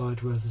have to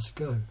decide whether to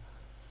go.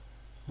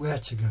 Where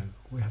to go,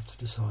 we have to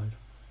decide.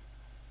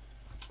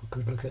 We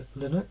could look at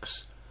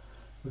Linux,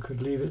 we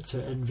could leave it to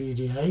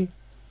NVDA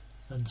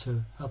and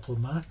to Apple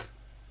Mac.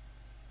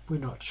 We're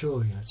not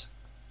sure yet,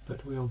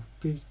 but we'll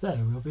be there,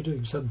 we'll be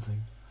doing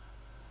something.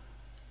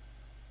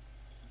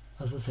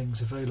 Other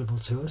things available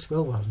to us,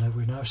 well, no,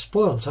 we're now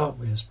spoilt, aren't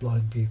we, as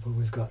blind people?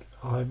 We've got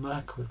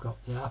iMac, we've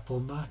got the Apple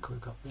Mac, we've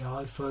got the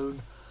iPhone,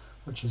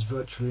 which is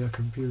virtually a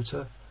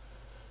computer.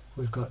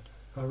 We've got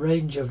a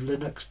range of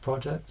Linux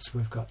products,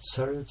 we've got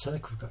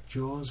Ceratec, we've got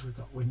JAWS, we've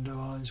got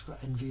Windows, we've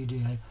got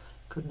NVDA.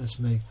 Goodness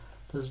me,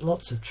 there's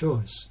lots of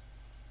choice.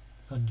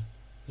 And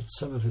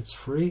some of it's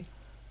free,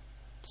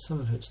 some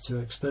of it's too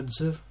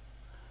expensive,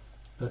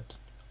 but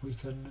we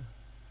can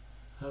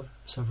have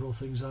several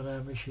things on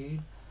our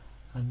machine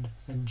and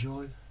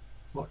enjoy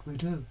what we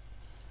do.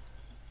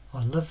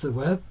 I love the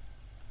web,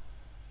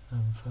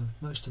 and for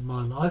most of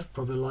my life,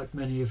 probably like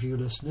many of you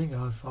listening,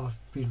 I've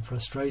been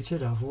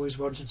frustrated. I've always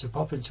wanted to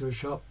pop into a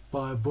shop,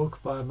 buy a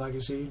book, buy a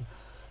magazine,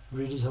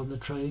 read it on the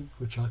train,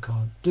 which I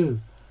can't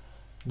do.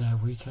 Now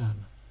we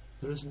can.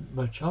 There isn't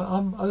much.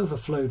 I'm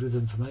overflowed with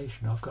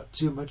information. I've got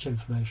too much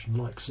information,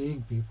 like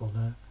seeing people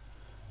now.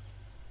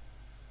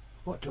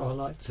 What do I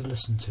like to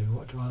listen to?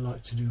 What do I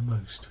like to do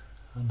most?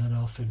 And then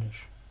I'll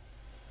finish.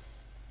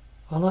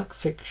 I like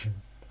fiction.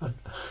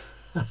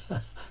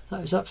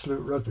 That is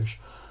absolute rubbish.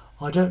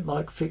 I don't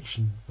like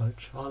fiction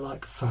much. I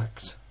like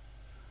fact.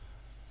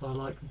 I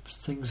like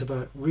things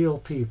about real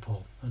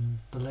people and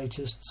the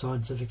latest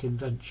scientific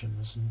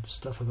inventions and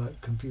stuff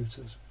about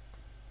computers.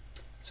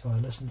 So I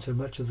listen to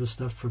much of the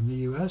stuff from the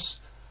US,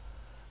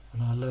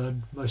 and I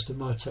learn most of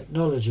my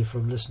technology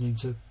from listening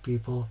to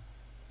people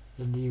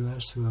in the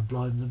US who are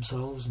blind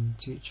themselves and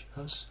teach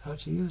us how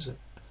to use it.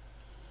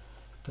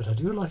 But I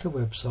do like a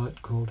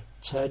website called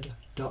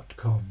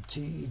TED.com,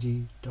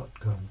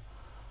 TED.com.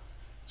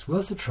 It's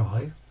worth a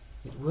try.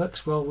 It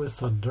works well with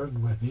Thunder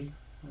and Webby,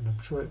 and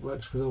I'm sure it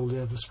works with all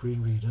the other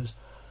screen readers.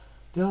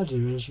 The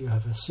idea is you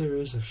have a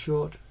series of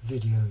short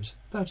videos,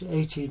 about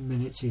 18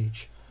 minutes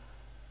each.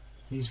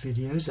 These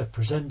videos are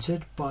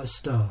presented by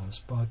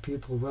stars, by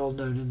people well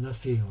known in their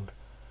field.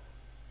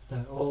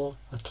 They're all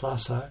a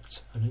class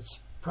act, and it's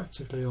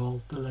practically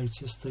all the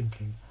latest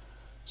thinking,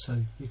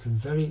 so you can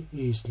very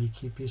easily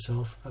keep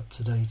yourself up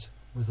to date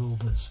with all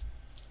this.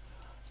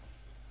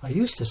 I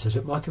used to sit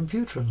at my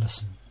computer and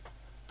listen,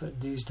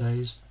 but these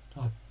days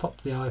I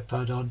pop the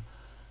iPad on,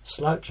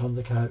 slouch on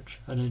the couch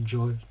and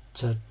enjoy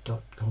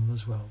TED.com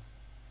as well.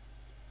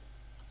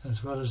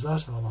 As well as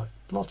that, I like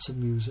lots of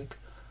music.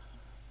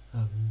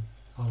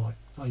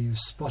 I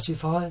use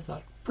Spotify.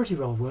 That pretty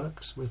well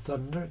works with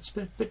Thunder. It's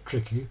a bit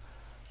tricky.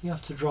 You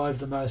have to drive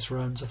the mouse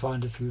around to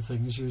find a few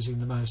things using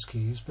the mouse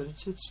keys, but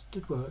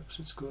it works.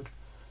 It's good.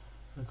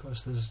 And of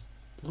course, there's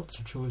lots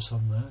of choice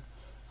on there.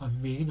 I'm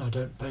mean. I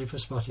don't pay for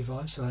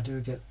Spotify, so I do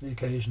get the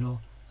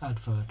occasional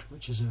advert,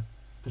 which is a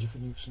bit of a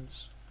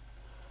nuisance.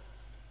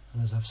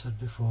 And as I've said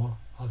before,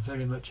 I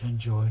very much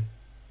enjoy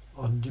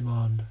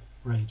on-demand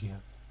radio.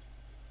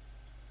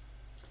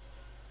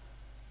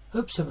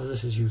 Hope some of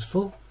this is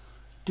useful.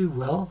 Do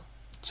well.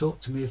 Talk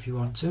to me if you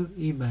want to.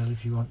 Email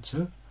if you want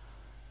to.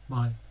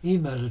 My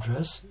email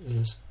address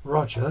is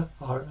roger,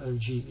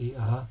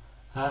 R-O-G-E-R,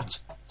 at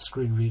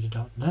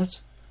screenreader.net.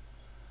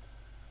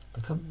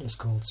 The company is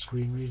called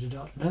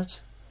screenreader.net.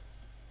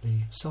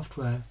 The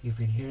software you've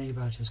been hearing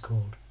about is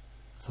called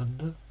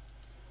Thunder.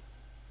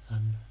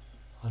 And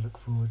I look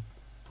forward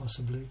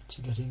possibly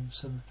to getting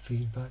some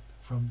feedback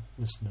from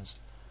listeners.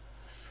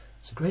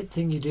 It's a great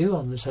thing you do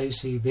on this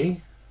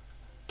ACB.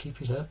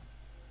 Keep it up,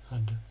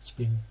 and it's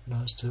been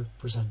nice to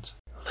present.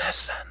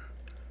 Listen.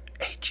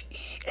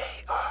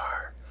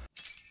 H-E-A-R.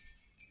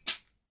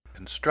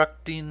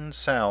 Constructing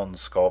sound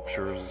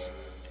sculptures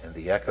in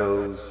the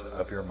echoes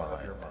of your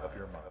mind.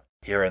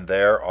 Here and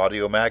There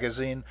Audio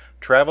Magazine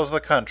travels the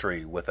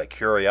country with a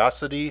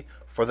curiosity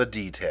for the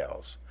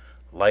details.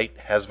 Light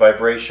has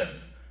vibration.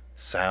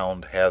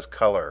 Sound has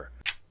color.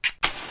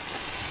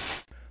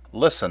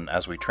 Listen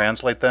as we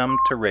translate them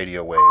to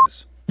radio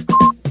waves.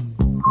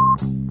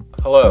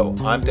 Hello,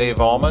 I'm Dave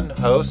Allman,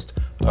 host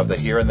of the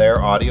Here and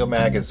There Audio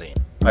Magazine.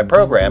 My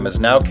program is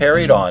now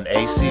carried on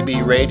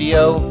ACB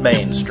Radio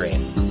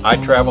Mainstream. I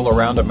travel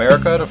around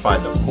America to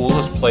find the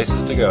coolest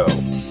places to go.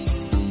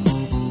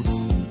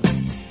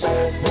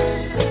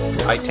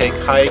 I take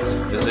hikes,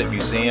 visit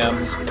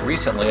museums.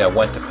 Recently I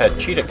went to pet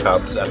cheetah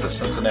cubs at the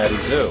Cincinnati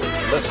Zoo.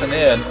 Listen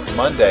in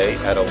Monday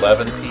at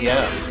 11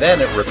 p.m.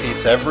 Then it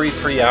repeats every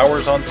 3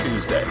 hours on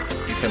Tuesday.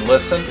 You can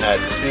listen at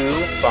 2,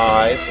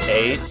 5,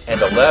 8,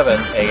 and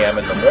 11 a.m.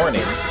 in the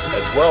morning,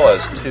 as well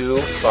as 2,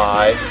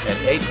 5,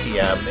 and 8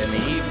 p.m. in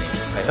the evening.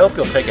 I hope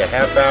you'll take a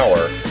half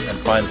hour and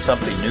find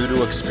something new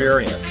to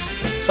experience,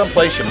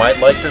 someplace you might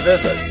like to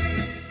visit.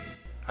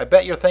 I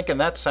bet you're thinking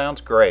that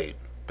sounds great,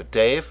 but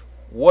Dave,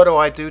 what do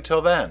I do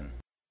till then?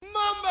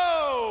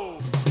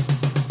 Mumbo!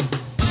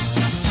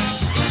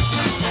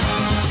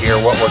 Hear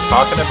what we're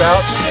talking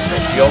about, and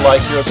you'll feel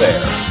like you're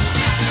there.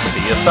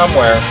 See you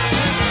somewhere.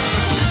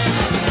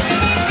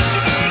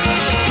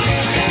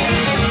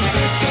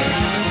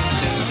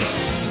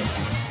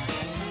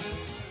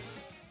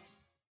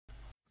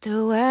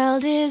 The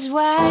world is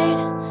wide,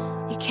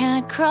 you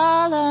can't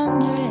crawl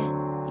under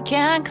it, you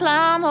can't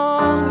climb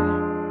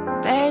over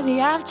it, baby,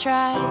 I've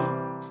tried.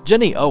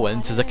 Jenny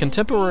Owens is a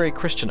contemporary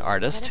Christian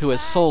artist who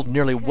has sold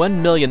nearly 1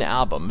 million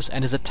albums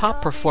and is a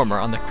top performer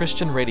on the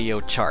Christian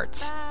radio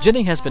charts.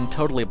 Jenny has been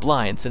totally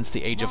blind since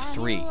the age of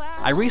 3.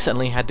 I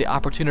recently had the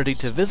opportunity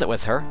to visit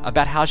with her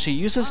about how she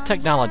uses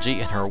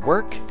technology in her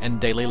work and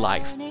daily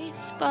life.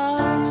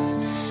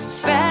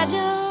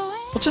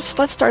 Well,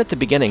 let's start at the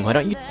beginning. Why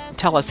don't you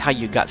tell us how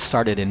you got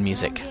started in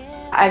music?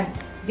 I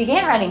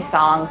began writing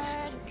songs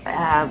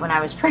when I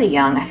was pretty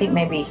young, I think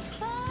maybe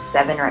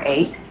 7 or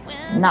 8.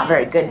 Not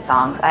very good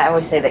songs. I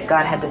always say that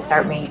God had to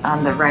start me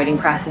on the writing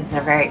process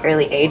at a very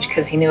early age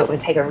because he knew it would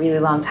take a really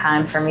long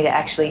time for me to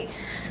actually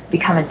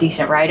become a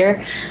decent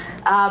writer.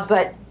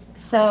 I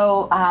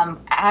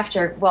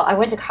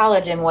went to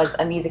college and was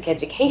a music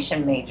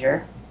education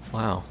major.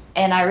 Wow.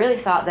 And I really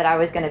thought that I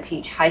was going to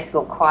teach high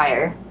school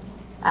choir.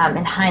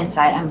 In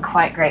hindsight, I'm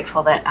quite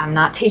grateful that I'm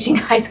not teaching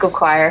high school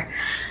choir,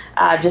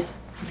 just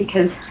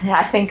because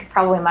I think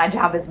probably my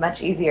job is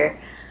much easier.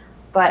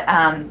 But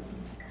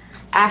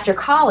after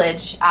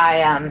college,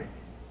 I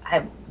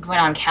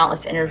went on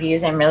countless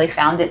interviews and really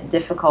found it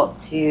difficult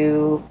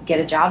to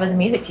get a job as a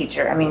music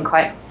teacher. I mean,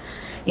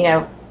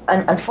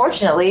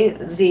 unfortunately,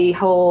 the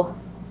whole,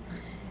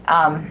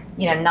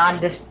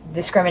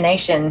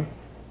 non-discrimination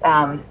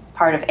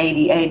part of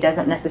ADA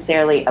doesn't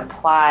necessarily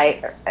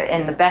apply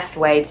in the best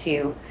way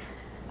to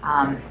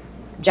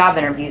job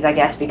interviews, I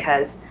guess,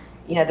 because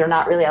they're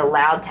not really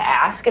allowed to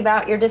ask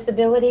about your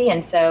disability,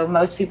 and so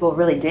most people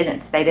really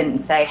didn't. They didn't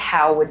say,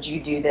 how would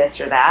you do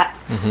this or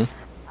that?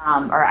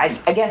 Mm-hmm. Or I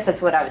guess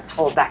that's what I was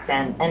told back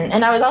then.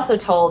 And I was also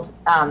told,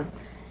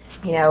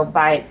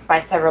 by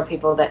several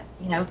people that,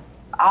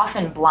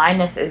 often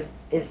blindness is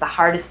the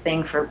hardest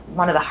thing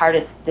one of the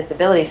hardest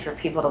disabilities for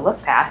people to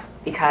look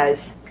past,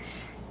 because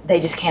they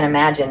just can't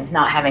imagine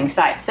not having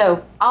sight.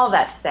 So all of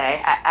that to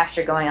say,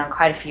 after going on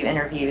quite a few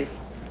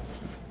interviews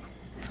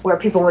where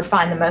people would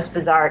find the most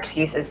bizarre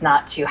excuses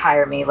not to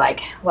hire me,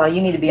 like, well, you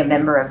need to be a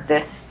member of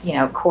this,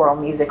 choral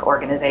music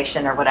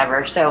organization or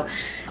whatever. So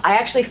I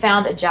actually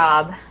found a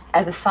job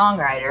as a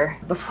songwriter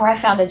before I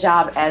found a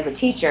job as a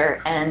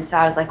teacher. And so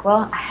I was like,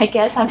 well, I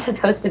guess I'm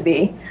supposed to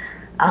be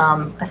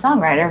a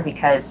songwriter,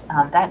 because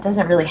that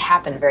doesn't really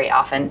happen very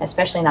often,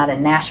 especially not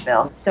in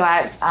Nashville. So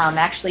I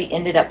actually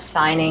ended up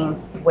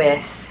signing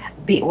with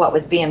what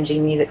was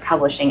BMG Music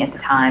Publishing at the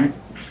time.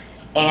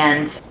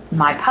 And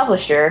my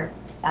publisher,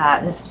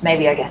 this was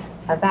maybe, I guess,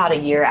 about a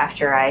year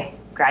after I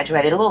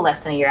graduated, a little less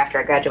than a year after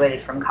I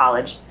graduated from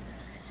college.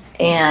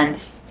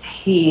 And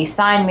he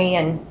signed me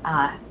and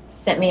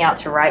sent me out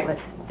to write with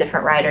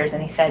different writers.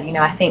 And he said,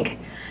 I think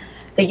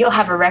that you'll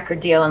have a record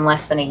deal in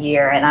less than a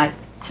year. And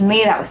to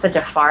me, that was such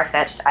a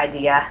far-fetched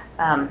idea.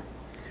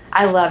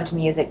 I loved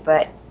music,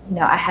 but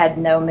I had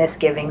no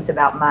misgivings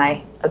about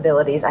my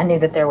abilities. I knew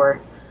that there were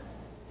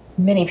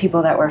many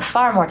people that were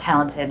far more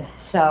talented.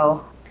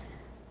 So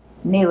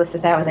needless to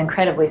say, I was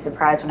incredibly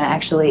surprised when I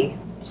actually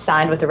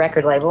signed with a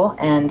record label,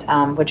 and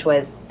which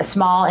was a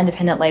small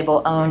independent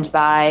label owned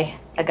by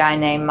a guy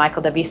named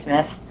Michael W.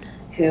 Smith,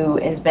 who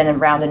has been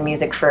around in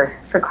music for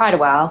quite a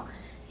while.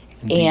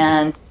 Indeed.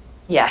 And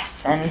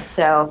yes, and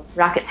so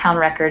Rocket Town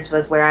Records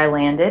was where I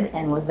landed,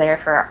 and was there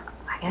for,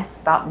 I guess,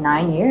 about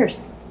 9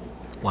 years.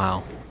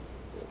 Wow.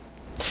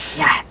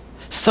 Yeah.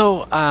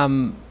 So,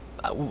 and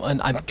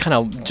I'm kind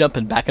of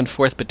jumping back and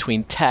forth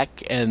between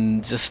tech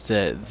and just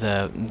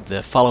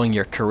the following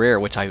your career,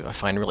 which I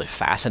find really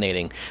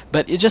fascinating.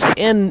 But it just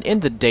in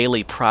the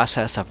daily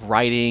process of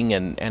writing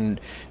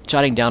and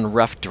jotting down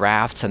rough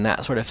drafts and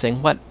that sort of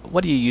thing,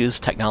 what do you use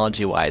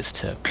technology-wise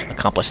to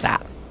accomplish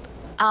that?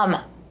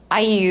 I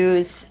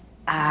use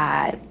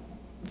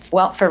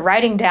for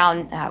writing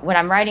down, when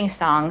I'm writing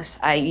songs,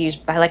 I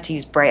like to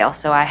use Braille.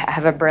 So I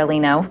have a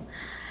Brailleino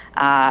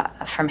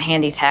from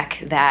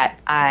Handytech that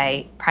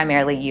I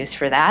primarily use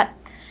for that.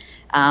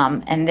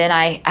 And then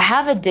I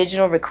have a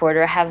digital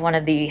recorder. I have one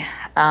of the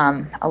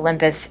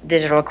Olympus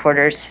digital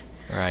recorders.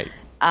 Right.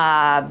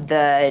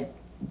 The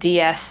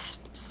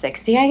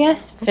DS60, I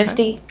guess,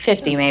 okay.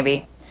 50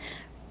 maybe,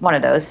 one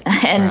of those.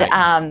 And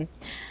right.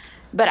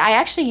 but I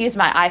actually use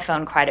my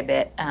iPhone quite a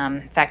bit.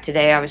 In fact,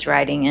 today I was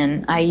writing,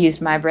 and I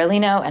used my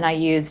Brailleino, and I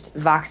used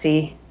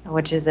Voxy,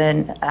 which is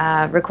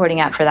a recording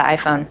app for the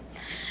iPhone,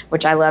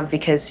 which I love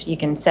because you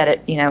can set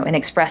it, in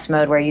express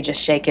mode where you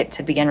just shake it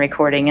to begin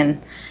recording.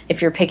 And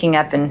if you're picking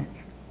up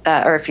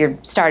or if you're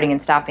starting and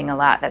stopping a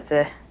lot, that's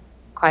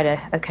quite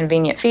a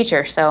convenient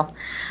feature. So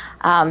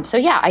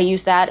yeah, I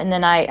use that. And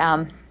then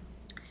I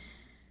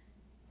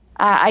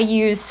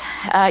use,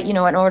 in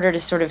order to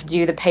sort of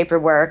do the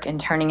paperwork and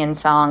turning in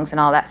songs and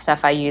all that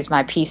stuff, I use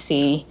my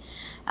PC.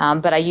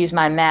 But I use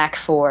my Mac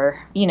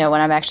for, when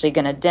I'm actually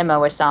going to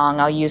demo a song,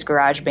 I'll use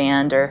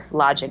GarageBand or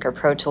Logic or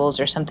Pro Tools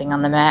or something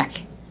on the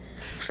Mac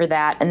for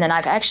that. And then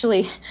I've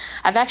actually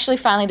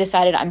finally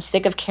decided I'm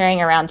sick of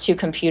carrying around 2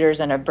 computers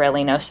and a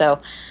Brailleino. So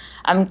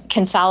I'm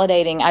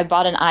consolidating. I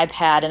bought an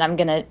iPad, and I'm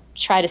going to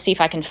try to see if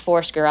I can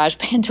force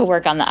GarageBand to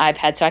work on the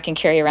iPad so I can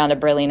carry around a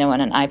Brailleino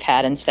and an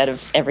iPad instead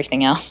of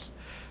everything else.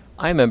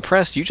 I'm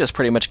impressed. You just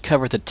pretty much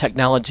covered the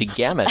technology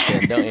gamut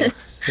here, don't you?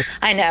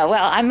 I know.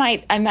 Well, I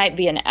might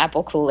be an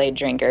apple Kool-Aid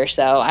drinker,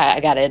 so I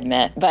got to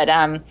admit. But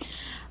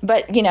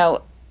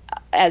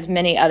as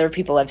many other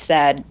people have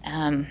said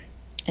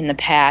in the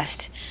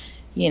past,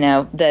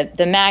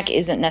 the Mac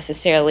isn't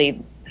necessarily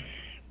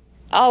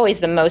always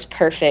the most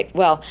perfect.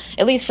 Well,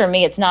 at least for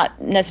me, it's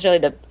not necessarily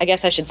the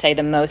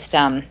most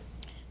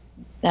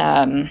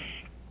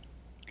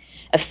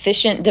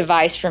efficient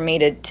device for me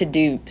to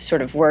do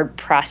sort of word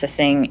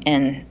processing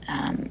and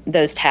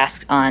those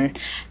tasks on,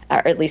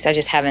 or at least I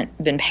just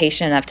haven't been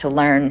patient enough to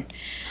learn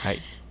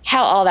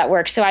how all that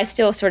works. So I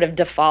still sort of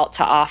default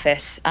to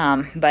Office,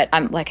 but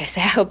like I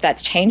say, I hope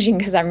that's changing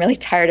because I'm really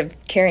tired of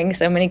carrying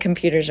so many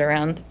computers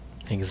around.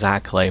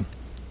 Exactly.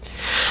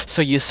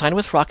 So you signed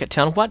with Rocket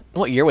Town.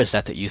 What year was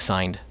that you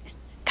signed?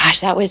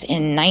 Gosh, that was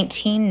in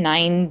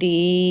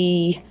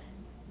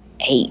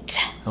 1998.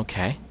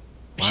 Okay.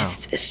 Wow.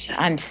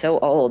 I'm so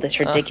old. It's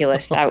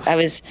ridiculous. I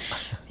was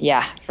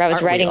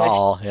writing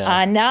with.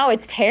 Yeah. No,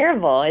 it's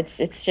terrible.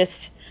 It's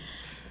just,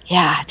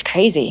 it's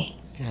crazy.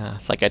 Yeah,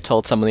 it's like I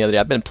told someone the other day.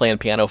 I've been playing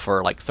piano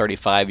for like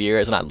 35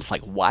 years, and I was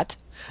like, "What?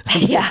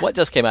 Yeah. What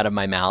just came out of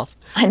my mouth?"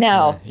 I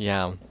know.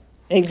 Yeah.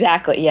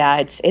 Exactly. Yeah.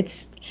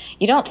 It's.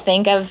 You don't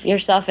think of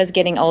yourself as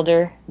getting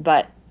older,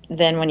 but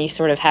then when you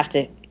sort of have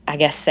to, I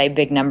guess, say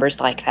big numbers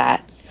like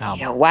that,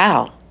 you go,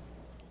 wow.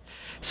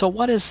 So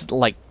what is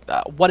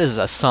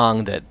a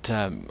song that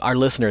our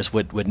listeners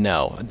would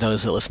know,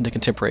 those that listen to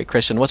Contemporary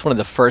Christian? What's one of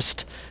the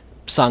first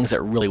songs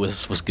that really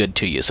was good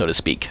to you, so to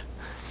speak?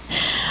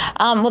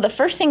 Well, the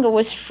first single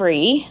was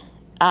Free,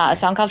 a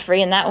song called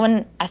Free, and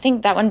I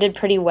think that one did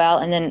pretty well.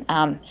 And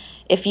then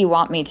If You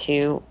Want Me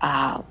To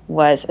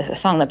was a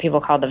song that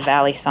people call the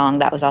Valley Song.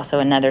 That was also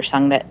another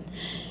song that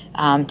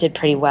did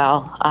pretty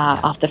well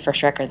off the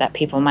first record that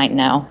people might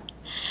know.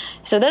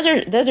 So those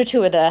are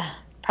two of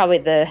probably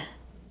the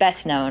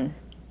best known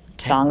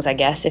songs, I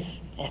guess, if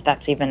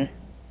that's even,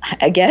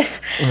 I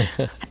guess,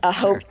 a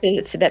hope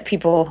so that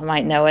people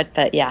might know it.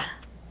 But yeah.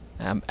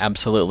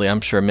 Absolutely.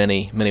 I'm sure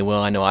many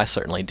will. I know I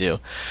certainly do.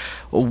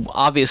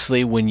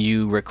 Obviously, when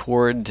you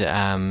record,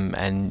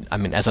 and I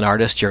mean, as an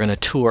artist, you're going to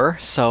tour.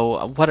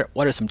 So what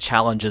are some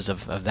challenges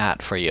of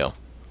that for you?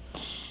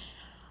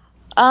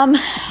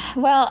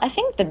 Well, I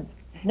think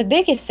the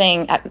biggest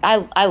thing,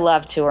 I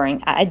love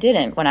touring. I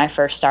didn't when I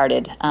first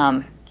started,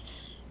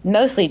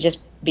 mostly just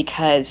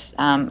because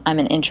I'm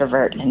an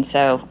introvert. And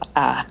so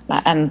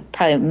I'm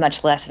probably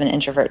much less of an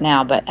introvert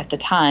now. But at the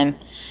time,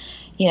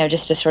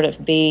 just to sort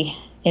of be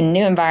in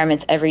new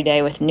environments every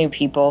day with new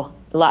people,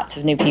 lots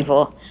of new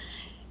people,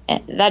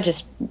 that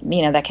just,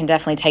 that can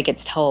definitely take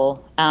its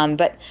toll.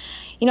 But,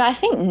 I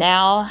think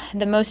now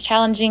the most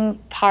challenging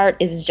part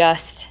is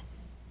just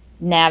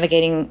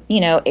navigating,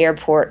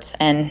 airports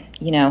and,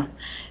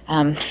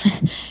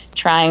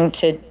 trying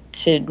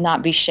to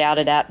not be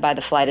shouted at by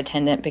the flight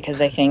attendant because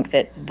they think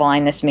that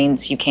blindness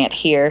means you can't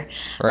hear.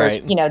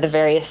 Right. Or, the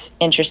various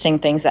interesting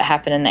things that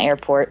happen in the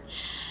airport.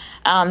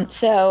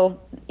 So,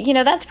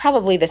 that's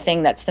probably the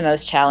thing that's the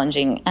most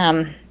challenging.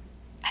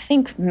 I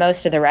think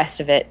most of the rest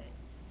of it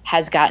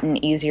has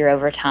gotten easier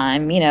over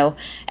time.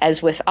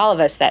 As with all of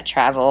us that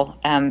travel,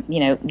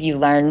 you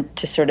learn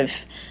to sort of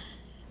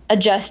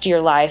adjust your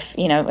life,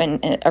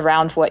 and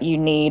around what you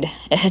need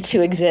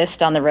to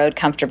exist on the road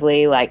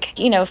comfortably. Like,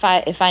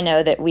 if I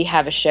know that we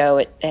have a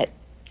show at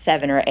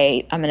 7 or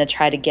 8, I'm going to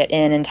try to get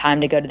in time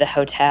to go to the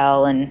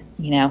hotel and,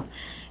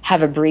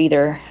 have a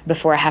breather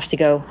before I have to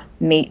go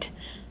meet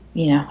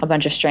a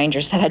bunch of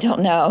strangers that I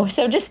don't know.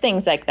 So just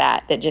things like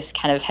that just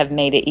kind of have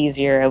made it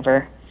easier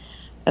over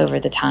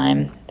the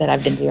time that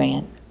I've been doing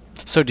it.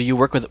 So do you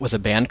work with a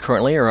band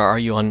currently, or are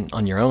you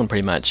on your own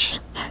pretty much?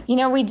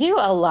 We do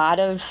a lot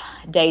of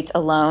dates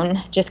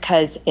alone just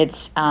because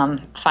it's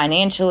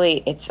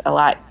financially, it's a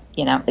lot,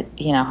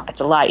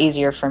 it's a lot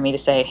easier for me to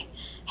say,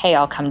 hey,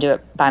 I'll come do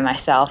it by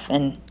myself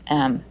and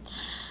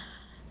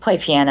play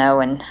piano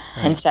and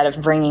instead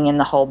of bringing in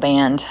the whole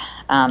band.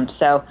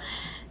 So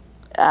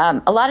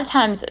a lot of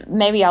times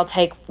maybe I'll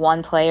take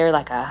one player,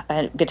 like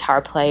a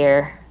guitar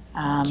player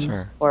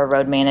or a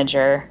road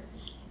manager.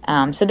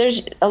 So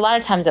there's a lot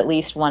of times at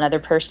least one other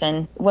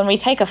person. When we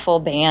take a full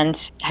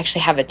band, I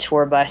actually have a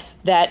tour bus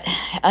that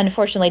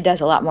unfortunately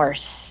does a lot more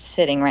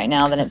sitting right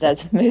now than it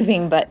does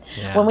moving. But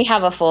when we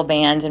have a full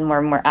band and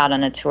when we're out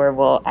on a tour,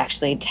 we'll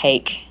actually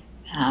take,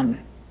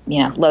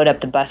 load up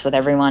the bus with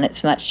everyone.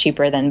 It's much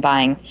cheaper than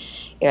buying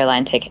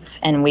airline tickets.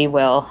 And we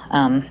will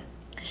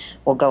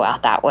we'll go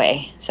out that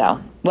way. So,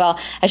 well,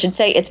 I should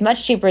say it's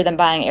much cheaper than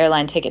buying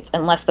airline tickets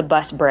unless the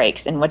bus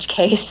breaks, in which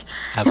case,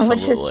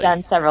 which is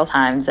done several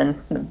times, and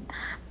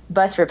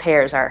bus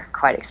repairs are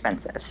quite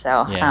expensive.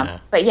 So,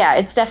 but yeah,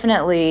 it's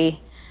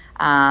definitely,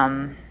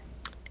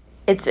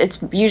 it's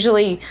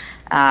usually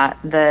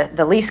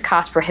the least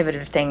cost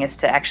prohibitive thing is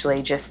to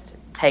actually just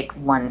take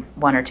one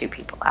or two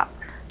people out.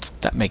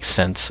 That makes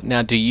sense.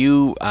 Now, do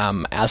you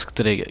ask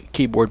that a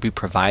keyboard be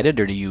provided,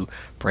 or do you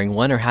bring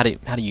one, or how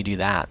do you do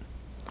that?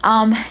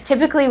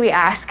 Typically we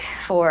ask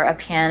for a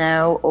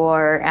piano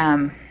or,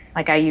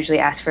 like I usually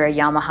ask for a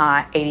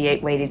Yamaha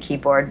 88 weighted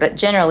keyboard, but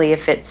generally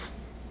if it's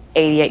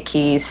 88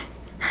 keys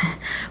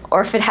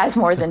or if it has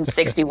more than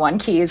 61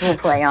 keys, we'll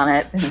play on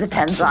it. It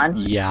depends on,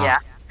 yeah.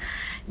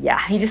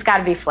 You just got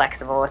to be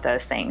flexible with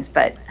those things.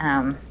 But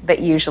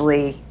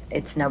usually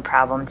it's no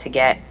problem to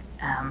get,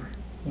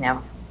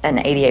 an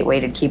 88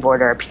 weighted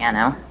keyboard or a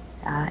piano,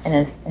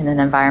 in an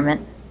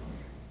environment.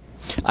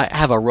 I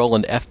have a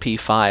Roland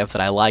FP5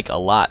 that I like a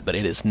lot, but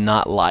it is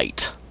not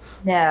light.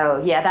 No,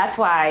 yeah, that's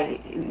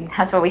why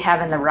we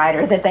have in the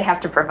rider that they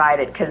have to provide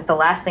it, because the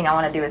last thing I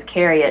want to do is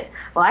carry it.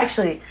 Well,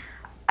 actually,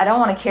 I don't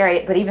want to carry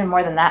it, but even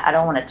more than that, I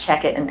don't want to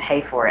check it and pay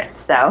for it.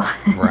 So,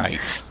 right.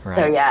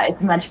 So yeah,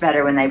 it's much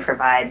better when they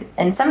provide.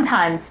 And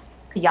sometimes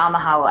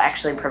Yamaha will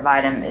actually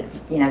provide them,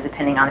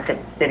 depending on if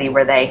it's a city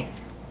where they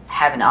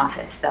have an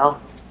office.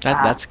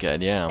 That's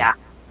good, yeah. Yeah,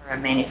 or a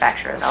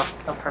manufacturer,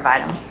 they'll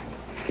provide them.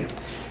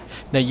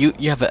 Now,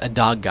 you have a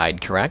dog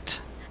guide,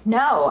 correct?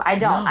 No, I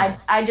don't. No.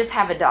 I just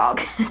have a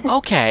dog.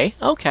 Okay.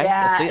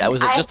 Yeah, see, that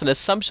was just an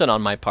assumption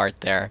on my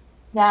part there.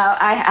 No,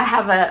 I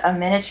have a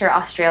miniature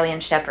Australian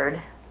Shepherd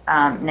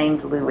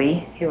named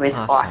Louie, who is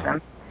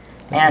awesome.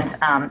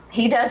 And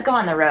he does go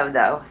on the road,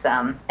 though,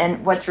 some.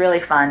 And what's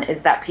really fun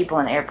is that people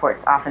in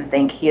airports often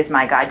think he is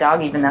my guide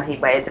dog, even though he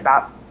weighs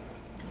about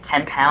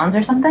 10 pounds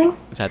or something.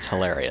 That's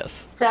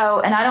hilarious.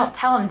 So, and I don't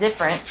tell him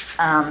different,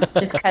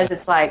 just because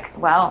it's like,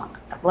 well,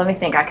 let me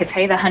think. I could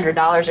pay the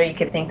 $100, or you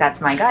could think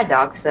that's my guide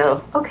dog.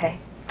 So, okay.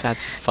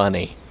 That's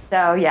funny.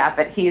 So yeah,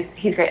 but he's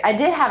great. I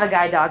did have a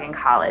guide dog in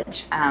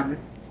college,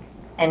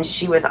 and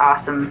she was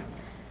awesome.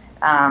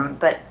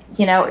 But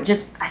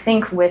just I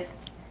think with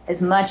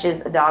as much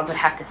as a dog would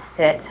have to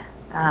sit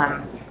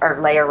or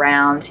lay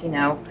around,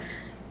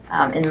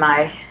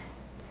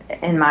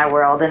 in my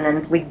world, and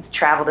then we'd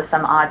travel to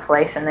some odd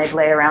place and they'd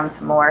lay around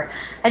some more.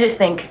 I just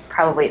think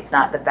probably it's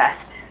not the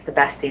best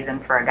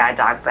season for a guide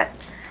dog, but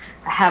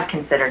I have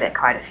considered it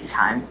quite a few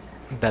times.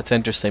 That's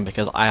interesting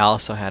because I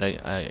also had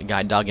a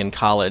guide dog in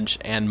college,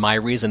 and my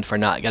reason for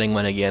not getting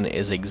one again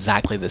is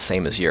exactly the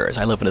same as yours.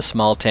 I live in a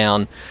small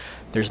town.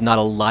 There's not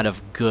a lot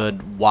of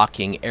good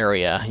walking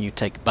area. You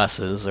take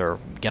buses or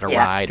get a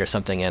ride or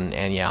something,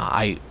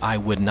 and I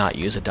would not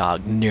use a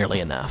dog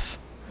nearly enough.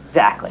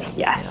 Exactly,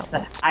 yes.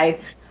 Yeah.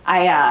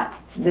 I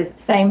the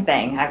same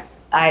thing. I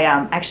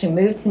actually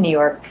moved to New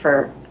York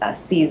for a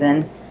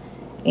season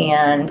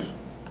and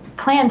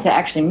planned to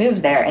actually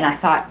move there, and I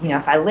thought,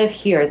 if I live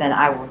here, then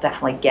I will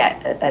definitely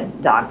get a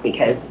dog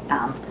because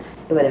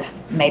it would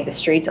have made the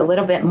streets a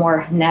little bit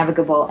more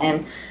navigable,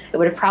 and it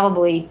would have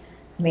probably,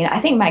 I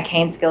think my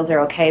cane skills are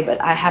okay, but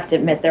I have to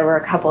admit there were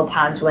a couple of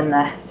times when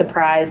the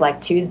surprise,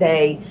 like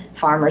Tuesday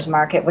farmer's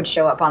market would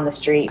show up on the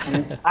street,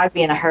 and I'd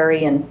be in a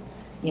hurry and,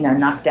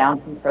 knock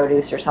down some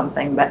produce or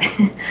something, but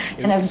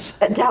and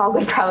a dog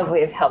would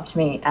probably have helped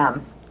me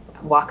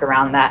walk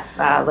around that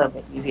a little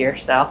bit easier,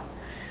 so.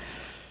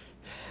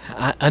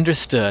 I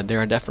understood.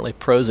 There are definitely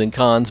pros and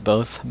cons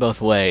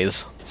both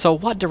ways. So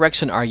what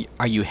direction are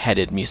you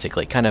headed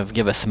musically? Kind of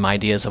give us some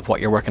ideas of what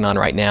you're working on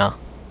right now.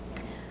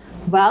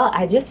 Well,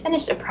 I just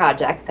finished a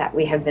project that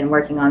we have been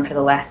working on for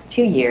the last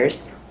 2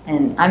 years,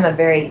 and I'm a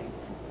very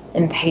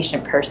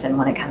impatient person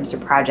when it comes to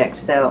projects,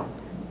 so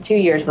 2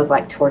 years was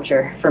like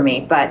torture for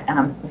me, but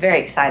I'm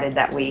very excited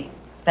that we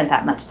spent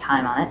that much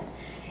time on it.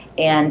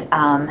 And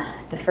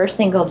the first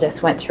single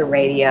just went to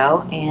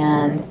radio,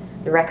 and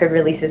the record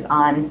releases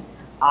on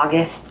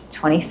August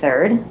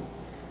 23rd,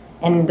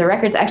 and the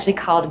record's actually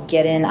called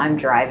Get In, I'm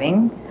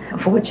Driving,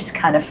 which is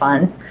kind of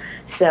fun.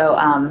 So,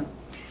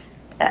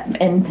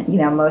 and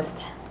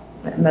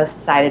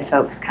most sighted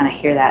folks kind of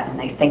hear that and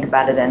they think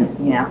about it, and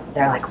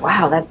they're like,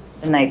 wow,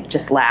 and they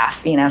just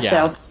laugh,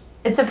 So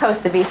it's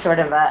supposed to be sort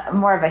of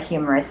more of a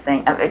humorous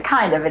thing.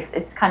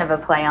 It's kind of a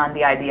play on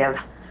the idea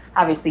of,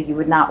 obviously you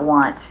would not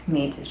want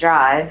me to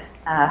drive.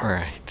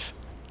 Right.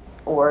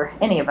 Or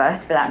any of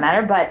us for that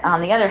matter, but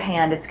on the other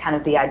hand, it's kind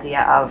of the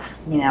idea of,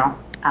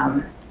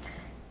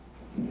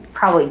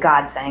 probably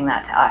God saying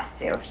that to us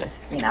too,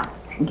 just,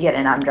 get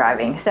in, I'm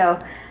driving.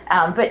 So,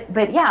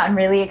 but yeah, I'm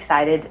really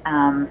excited.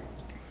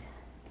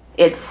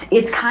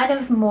 It's kind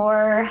of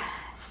more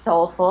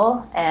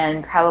soulful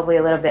and probably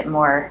a little bit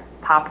more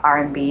pop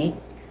R&B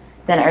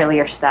than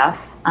earlier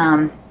stuff.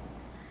 And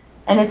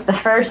it's the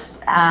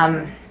first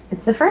kind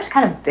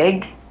of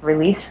big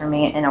release for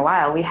me in a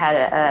while. We had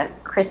a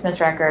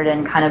Christmas record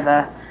and kind of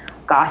a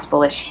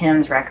gospel-ish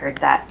hymns record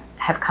that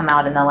have come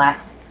out in the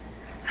last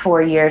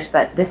 4 years,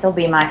 but this will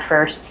be my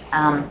first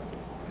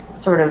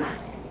sort of,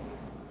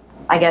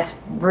 I guess,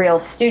 real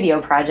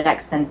studio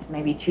project since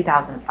maybe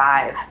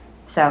 2005.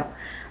 So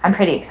I'm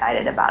pretty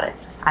excited about it,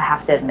 I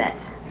have to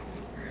admit.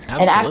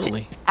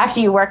 Absolutely. And after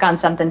you work on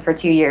something for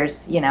 2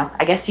 years,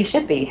 I guess you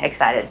should be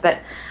excited. But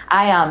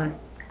I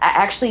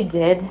actually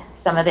did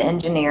some of the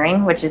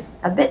engineering, which is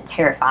a bit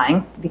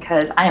terrifying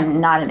because I am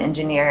not an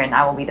engineer, and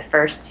I will be the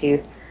first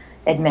to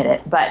admit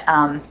it. But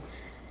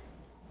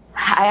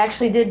I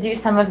actually did do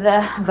some of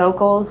the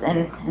vocals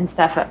and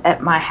stuff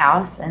at my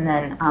house, and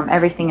then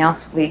everything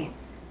else we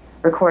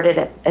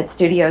recorded at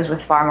studios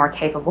with far more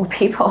capable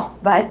people.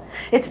 But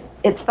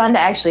it's fun to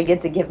actually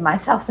get to give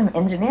myself some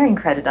engineering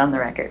credit on the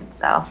record.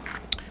 So.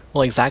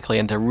 Well, exactly,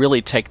 and to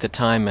really take the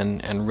time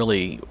and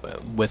really,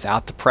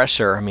 without the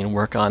pressure,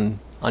 work on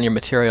your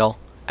material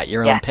at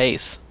your own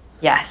pace.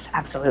 Yes,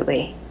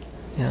 absolutely.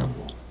 Yeah.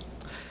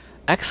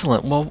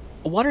 Excellent. Well,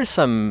 what are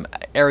some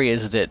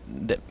areas that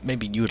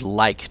maybe you would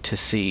like to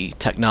see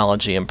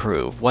technology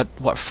improve?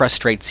 What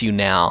frustrates you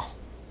now?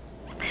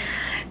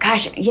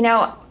 Gosh,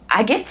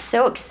 I get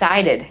so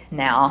excited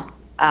now.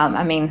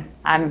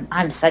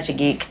 I'm such a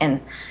geek,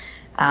 and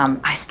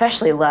I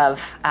especially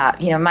love, I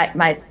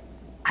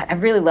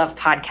really love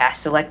podcasts.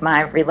 So like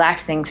my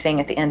relaxing thing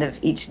at the end of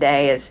each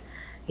day is,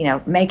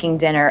 making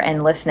dinner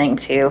and listening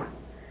to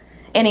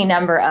any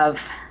number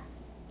of,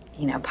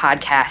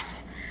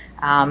 podcasts,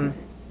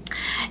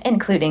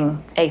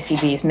 including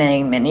ACB's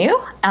Main Menu.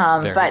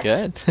 Very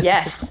good.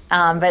 Yes.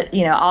 But,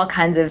 all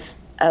kinds of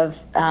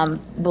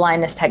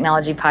blindness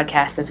technology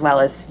podcasts, as well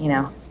as,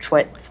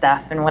 twit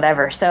stuff and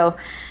whatever. So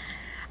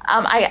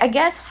I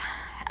guess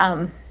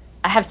I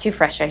have two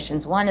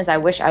frustrations. One is I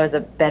wish I was a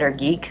better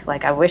geek.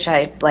 Like I wish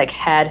I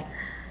had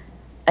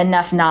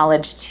enough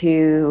knowledge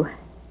to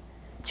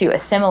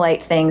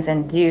assimilate things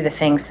and do the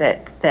things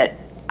that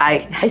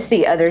I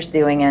see others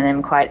doing and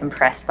am quite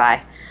impressed by.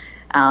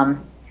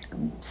 I'm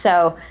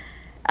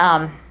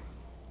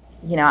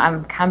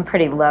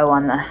pretty low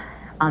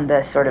on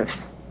the sort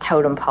of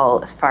totem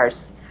pole as far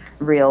as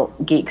real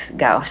geeks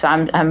go. So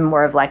I'm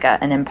more of like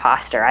an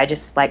imposter. I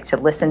just like to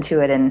listen to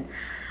it and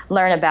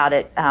learn about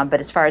it. But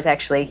as far as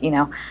actually,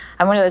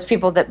 I'm one of those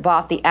people that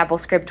bought the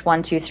AppleScript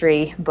 1, 2,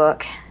 3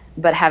 book,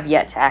 but have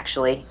yet to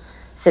actually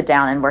sit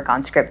down and work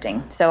on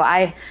scripting. So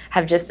I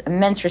have just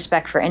immense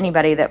respect for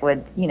anybody that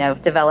would,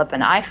 develop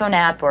an iPhone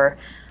app or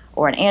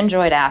an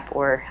Android app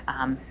or,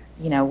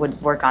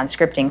 would work on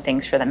scripting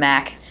things for the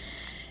Mac.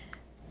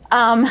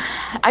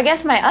 I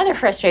guess my other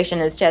frustration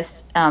is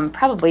just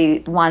probably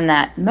one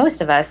that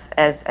most of us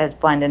as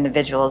blind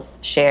individuals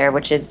share,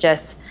 which is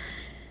just,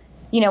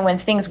 when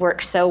things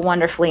work so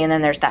wonderfully and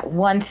then there's that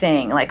one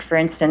thing, like for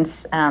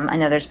instance, I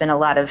know there's been a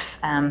lot of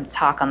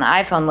talk on the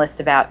iPhone list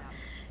about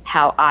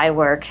how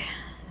iWork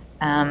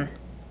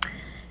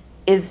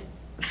is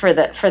for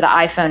the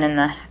iPhone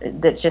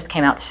and that just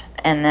came out,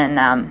 and then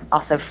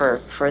also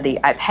for the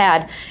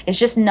iPad, it's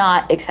just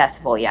not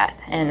accessible yet.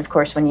 And of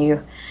course, when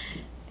you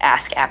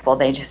ask Apple,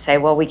 they just say,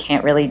 well, we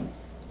can't really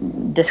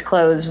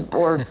disclose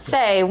or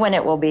say when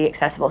it will be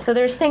accessible. So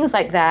there's things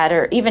like that,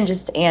 or even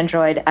just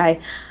Android. I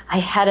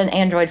had an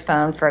Android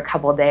phone for a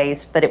couple of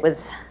days, but I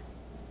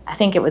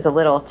think it was a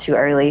little too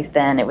early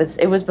then. It was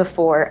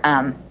before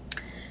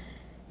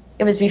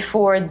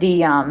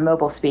the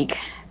Mobile Speak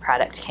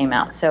product came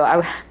out. So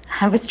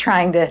I was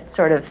trying to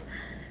sort of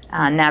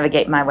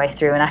navigate my way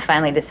through, and I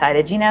finally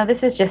decided,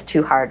 this is just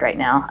too hard right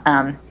now.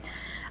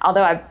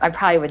 Although I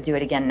probably would do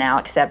it again now,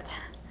 except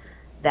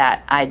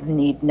that I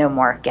need no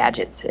more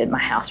gadgets in my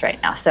house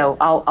right now. So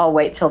I'll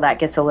wait till that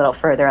gets a little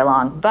further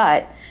along.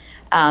 But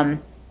I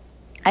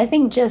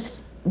think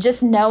just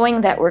knowing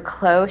that we're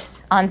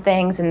close on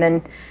things, and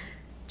then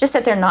just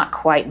that they're not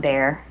quite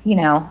there,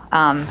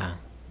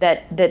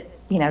 that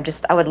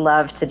just I would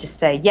love to just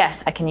say,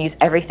 yes, I can use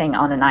everything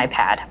on an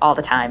iPad all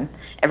the time,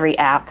 every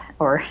app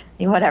or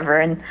whatever.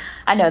 And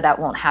I know that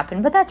won't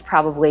happen, but that's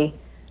probably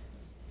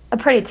a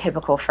pretty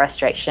typical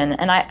frustration.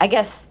 And I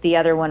guess the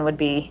other one would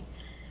be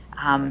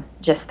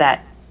just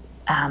that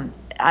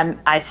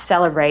I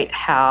celebrate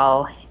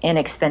how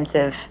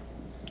inexpensive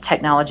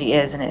technology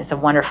is, and it's a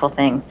wonderful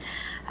thing.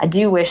 I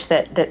do wish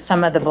that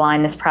some of the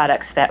blindness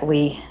products that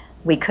we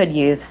could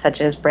use, such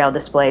as Braille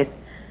displays,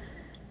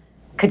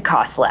 could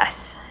cost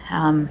less.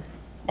 And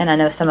I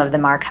know some of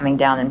them are coming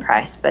down in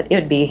price, but it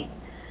would be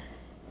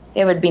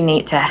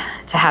neat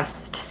to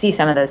see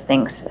some of those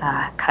things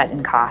cut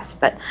in cost.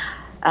 But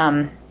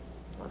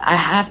I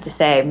have to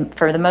say,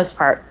 for the most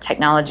part,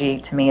 technology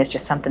to me is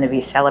just something to be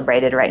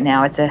celebrated right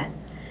now. It's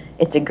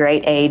a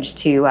great age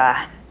to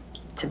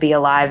be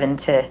alive and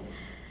to,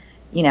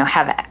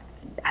 have,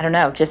 I don't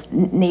know, just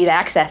need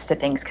access to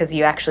things, because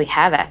you actually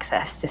have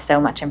access to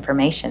so much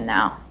information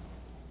now.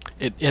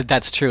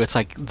 That's true. It's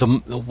like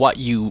what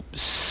you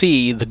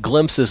see, the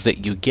glimpses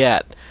that you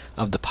get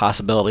of the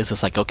possibilities.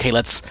 It's like, okay,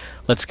 let's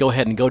go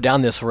ahead and go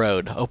down this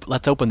road.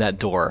 Let's open that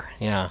door.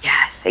 Yeah.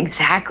 Yes,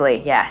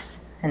 exactly.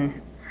 Yes,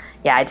 and.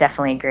 Yeah, I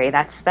definitely agree.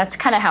 That's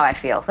kind of how I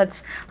feel.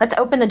 Let's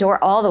open the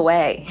door all the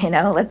way.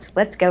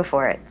 Let's go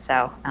for it.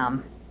 So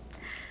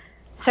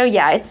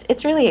yeah,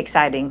 it's really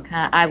exciting.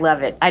 I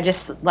love it. I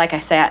just, like I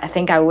say, I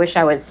think I wish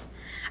I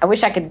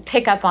could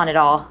pick up on it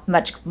all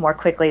much more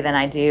quickly than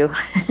I do,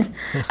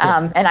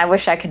 and I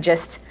wish I could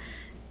just,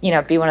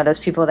 be one of those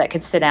people that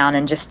could sit down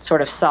and just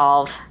sort of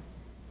solve,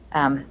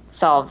 I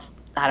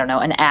don't know,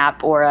 an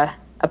app or a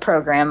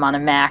program on a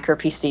Mac or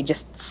PC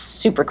just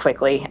super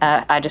quickly.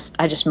 I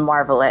just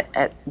marvel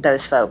at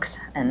those folks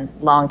and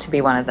long to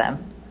be one of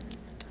them.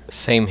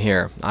 Same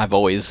here. I've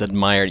always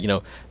admired,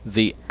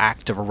 the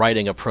act of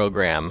writing a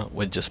program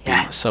would just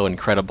be so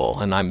incredible,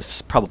 and I'm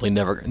probably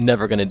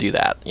never going to do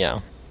that. Yeah.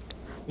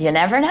 You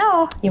never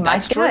know. You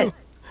might do it.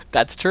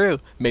 That's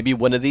true. Maybe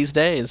one of these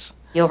days.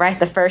 You'll write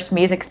the first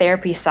music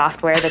therapy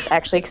software that's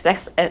actually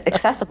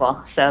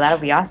accessible. So that'll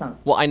be awesome.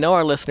 Well, I know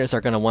our listeners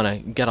are going to want to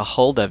get a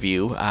hold of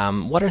you.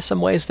 What are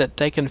some ways that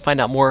they can find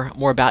out more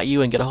about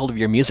you and get a hold of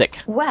your music?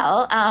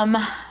 Well,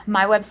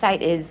 my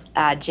website is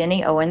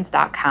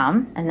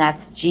JinnyOwens.com, and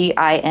that's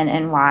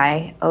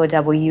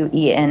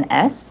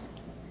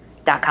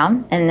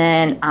GINNYOWENS.com. And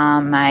then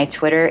my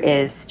Twitter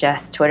is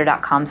just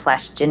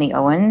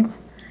twitter.com/JinnyOwens.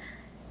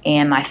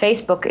 And my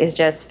Facebook is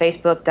just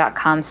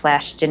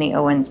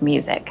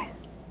facebook.com/JinnyOwensMusic.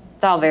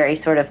 It's all very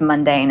sort of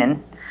mundane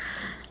and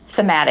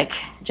thematic,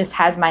 just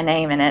has my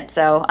name in it.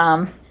 So,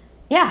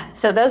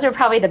 so those are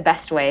probably the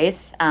best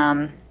ways.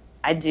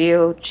 I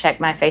do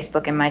check my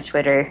Facebook and my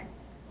Twitter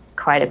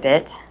quite a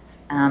bit.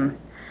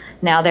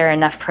 Now there are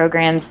enough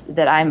programs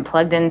that I'm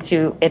plugged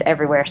into it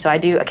everywhere, so I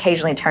do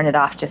occasionally turn it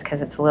off just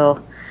because it's a little,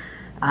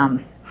 I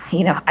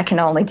can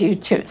only do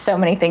so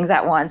many things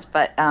at once.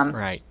 But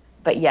right.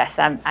 But yes,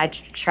 I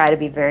try to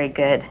be very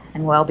good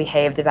and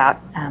well-behaved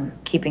about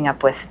keeping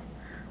up with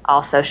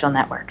all social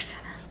networks.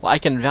 Well, I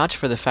can vouch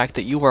for the fact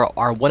that you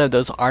are one of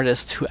those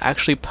artists who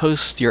actually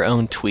post your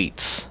own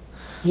tweets.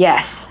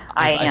 Yes,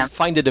 I am. I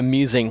find it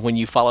amusing when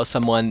you follow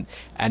someone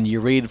and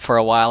you read for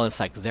a while and it's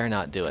like, they're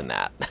not doing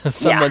that.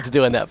 Someone's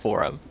doing that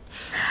for them.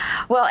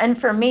 Well, and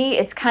for me,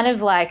 it's kind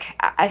of like,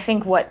 I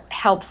think what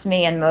helps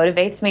me and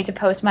motivates me to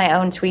post my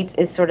own tweets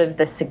is sort of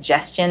the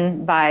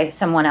suggestion by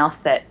someone else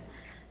that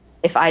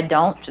if I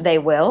don't, they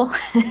will.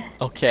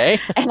 Okay.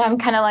 And I'm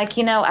kind of like,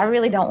 I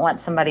really don't want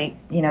somebody,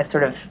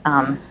 sort of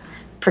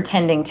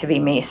pretending to be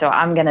me, so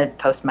I'm going to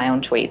post my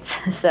own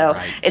tweets. So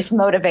it's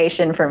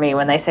motivation for me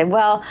when they say,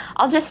 well,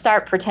 I'll just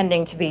start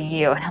pretending to be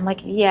you. And I'm like,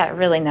 yeah,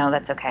 really, no,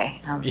 that's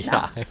okay.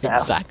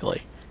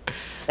 Exactly.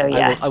 So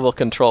yes. I will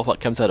control what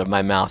comes out of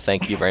my mouth.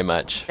 Thank you very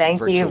much.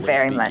 Thank you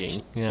very speaking.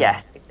 much. Yeah.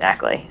 Yes,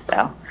 exactly.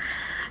 So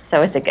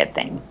it's a good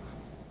thing.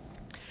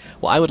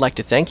 Well, I would like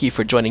to thank you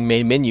for joining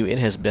Main Menu. It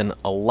has been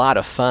a lot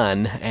of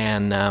fun,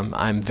 and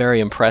I'm very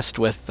impressed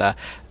with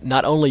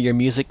not only your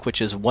music,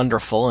 which is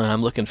wonderful, and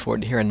I'm looking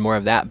forward to hearing more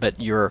of that,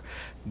 but your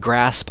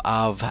grasp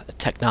of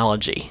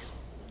technology.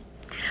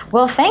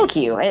 Well, thank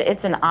you.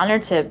 It's an honor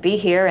to be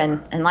here,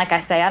 and like I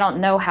say, I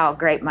don't know how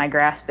great my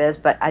grasp is,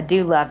 but I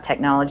do love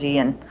technology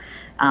and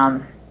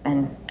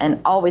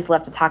always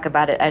love to talk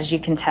about it, as you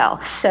can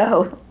tell.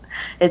 So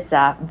it's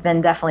been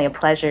definitely a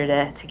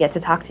pleasure to get to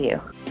talk to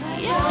you.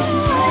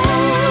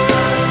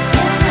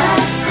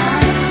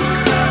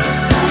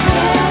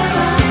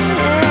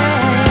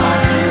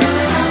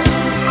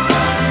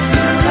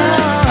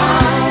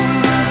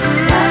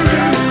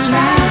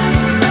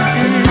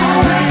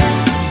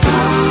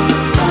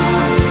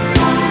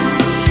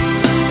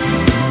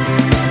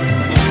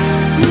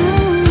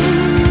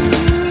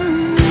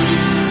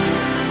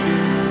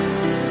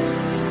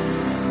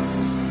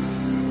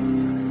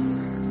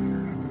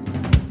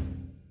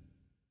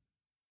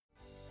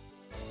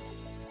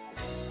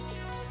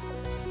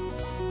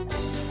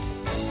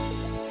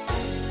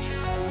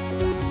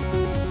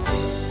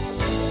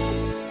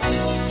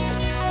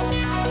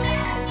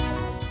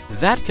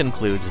 That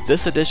concludes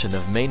this edition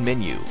of Main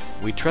Menu.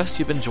 We trust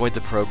you've enjoyed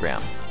the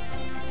program.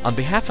 On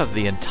behalf of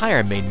the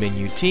entire Main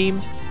Menu team,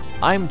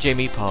 I'm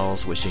Jamie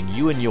Pauls, wishing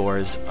you and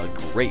yours a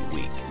great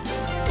week.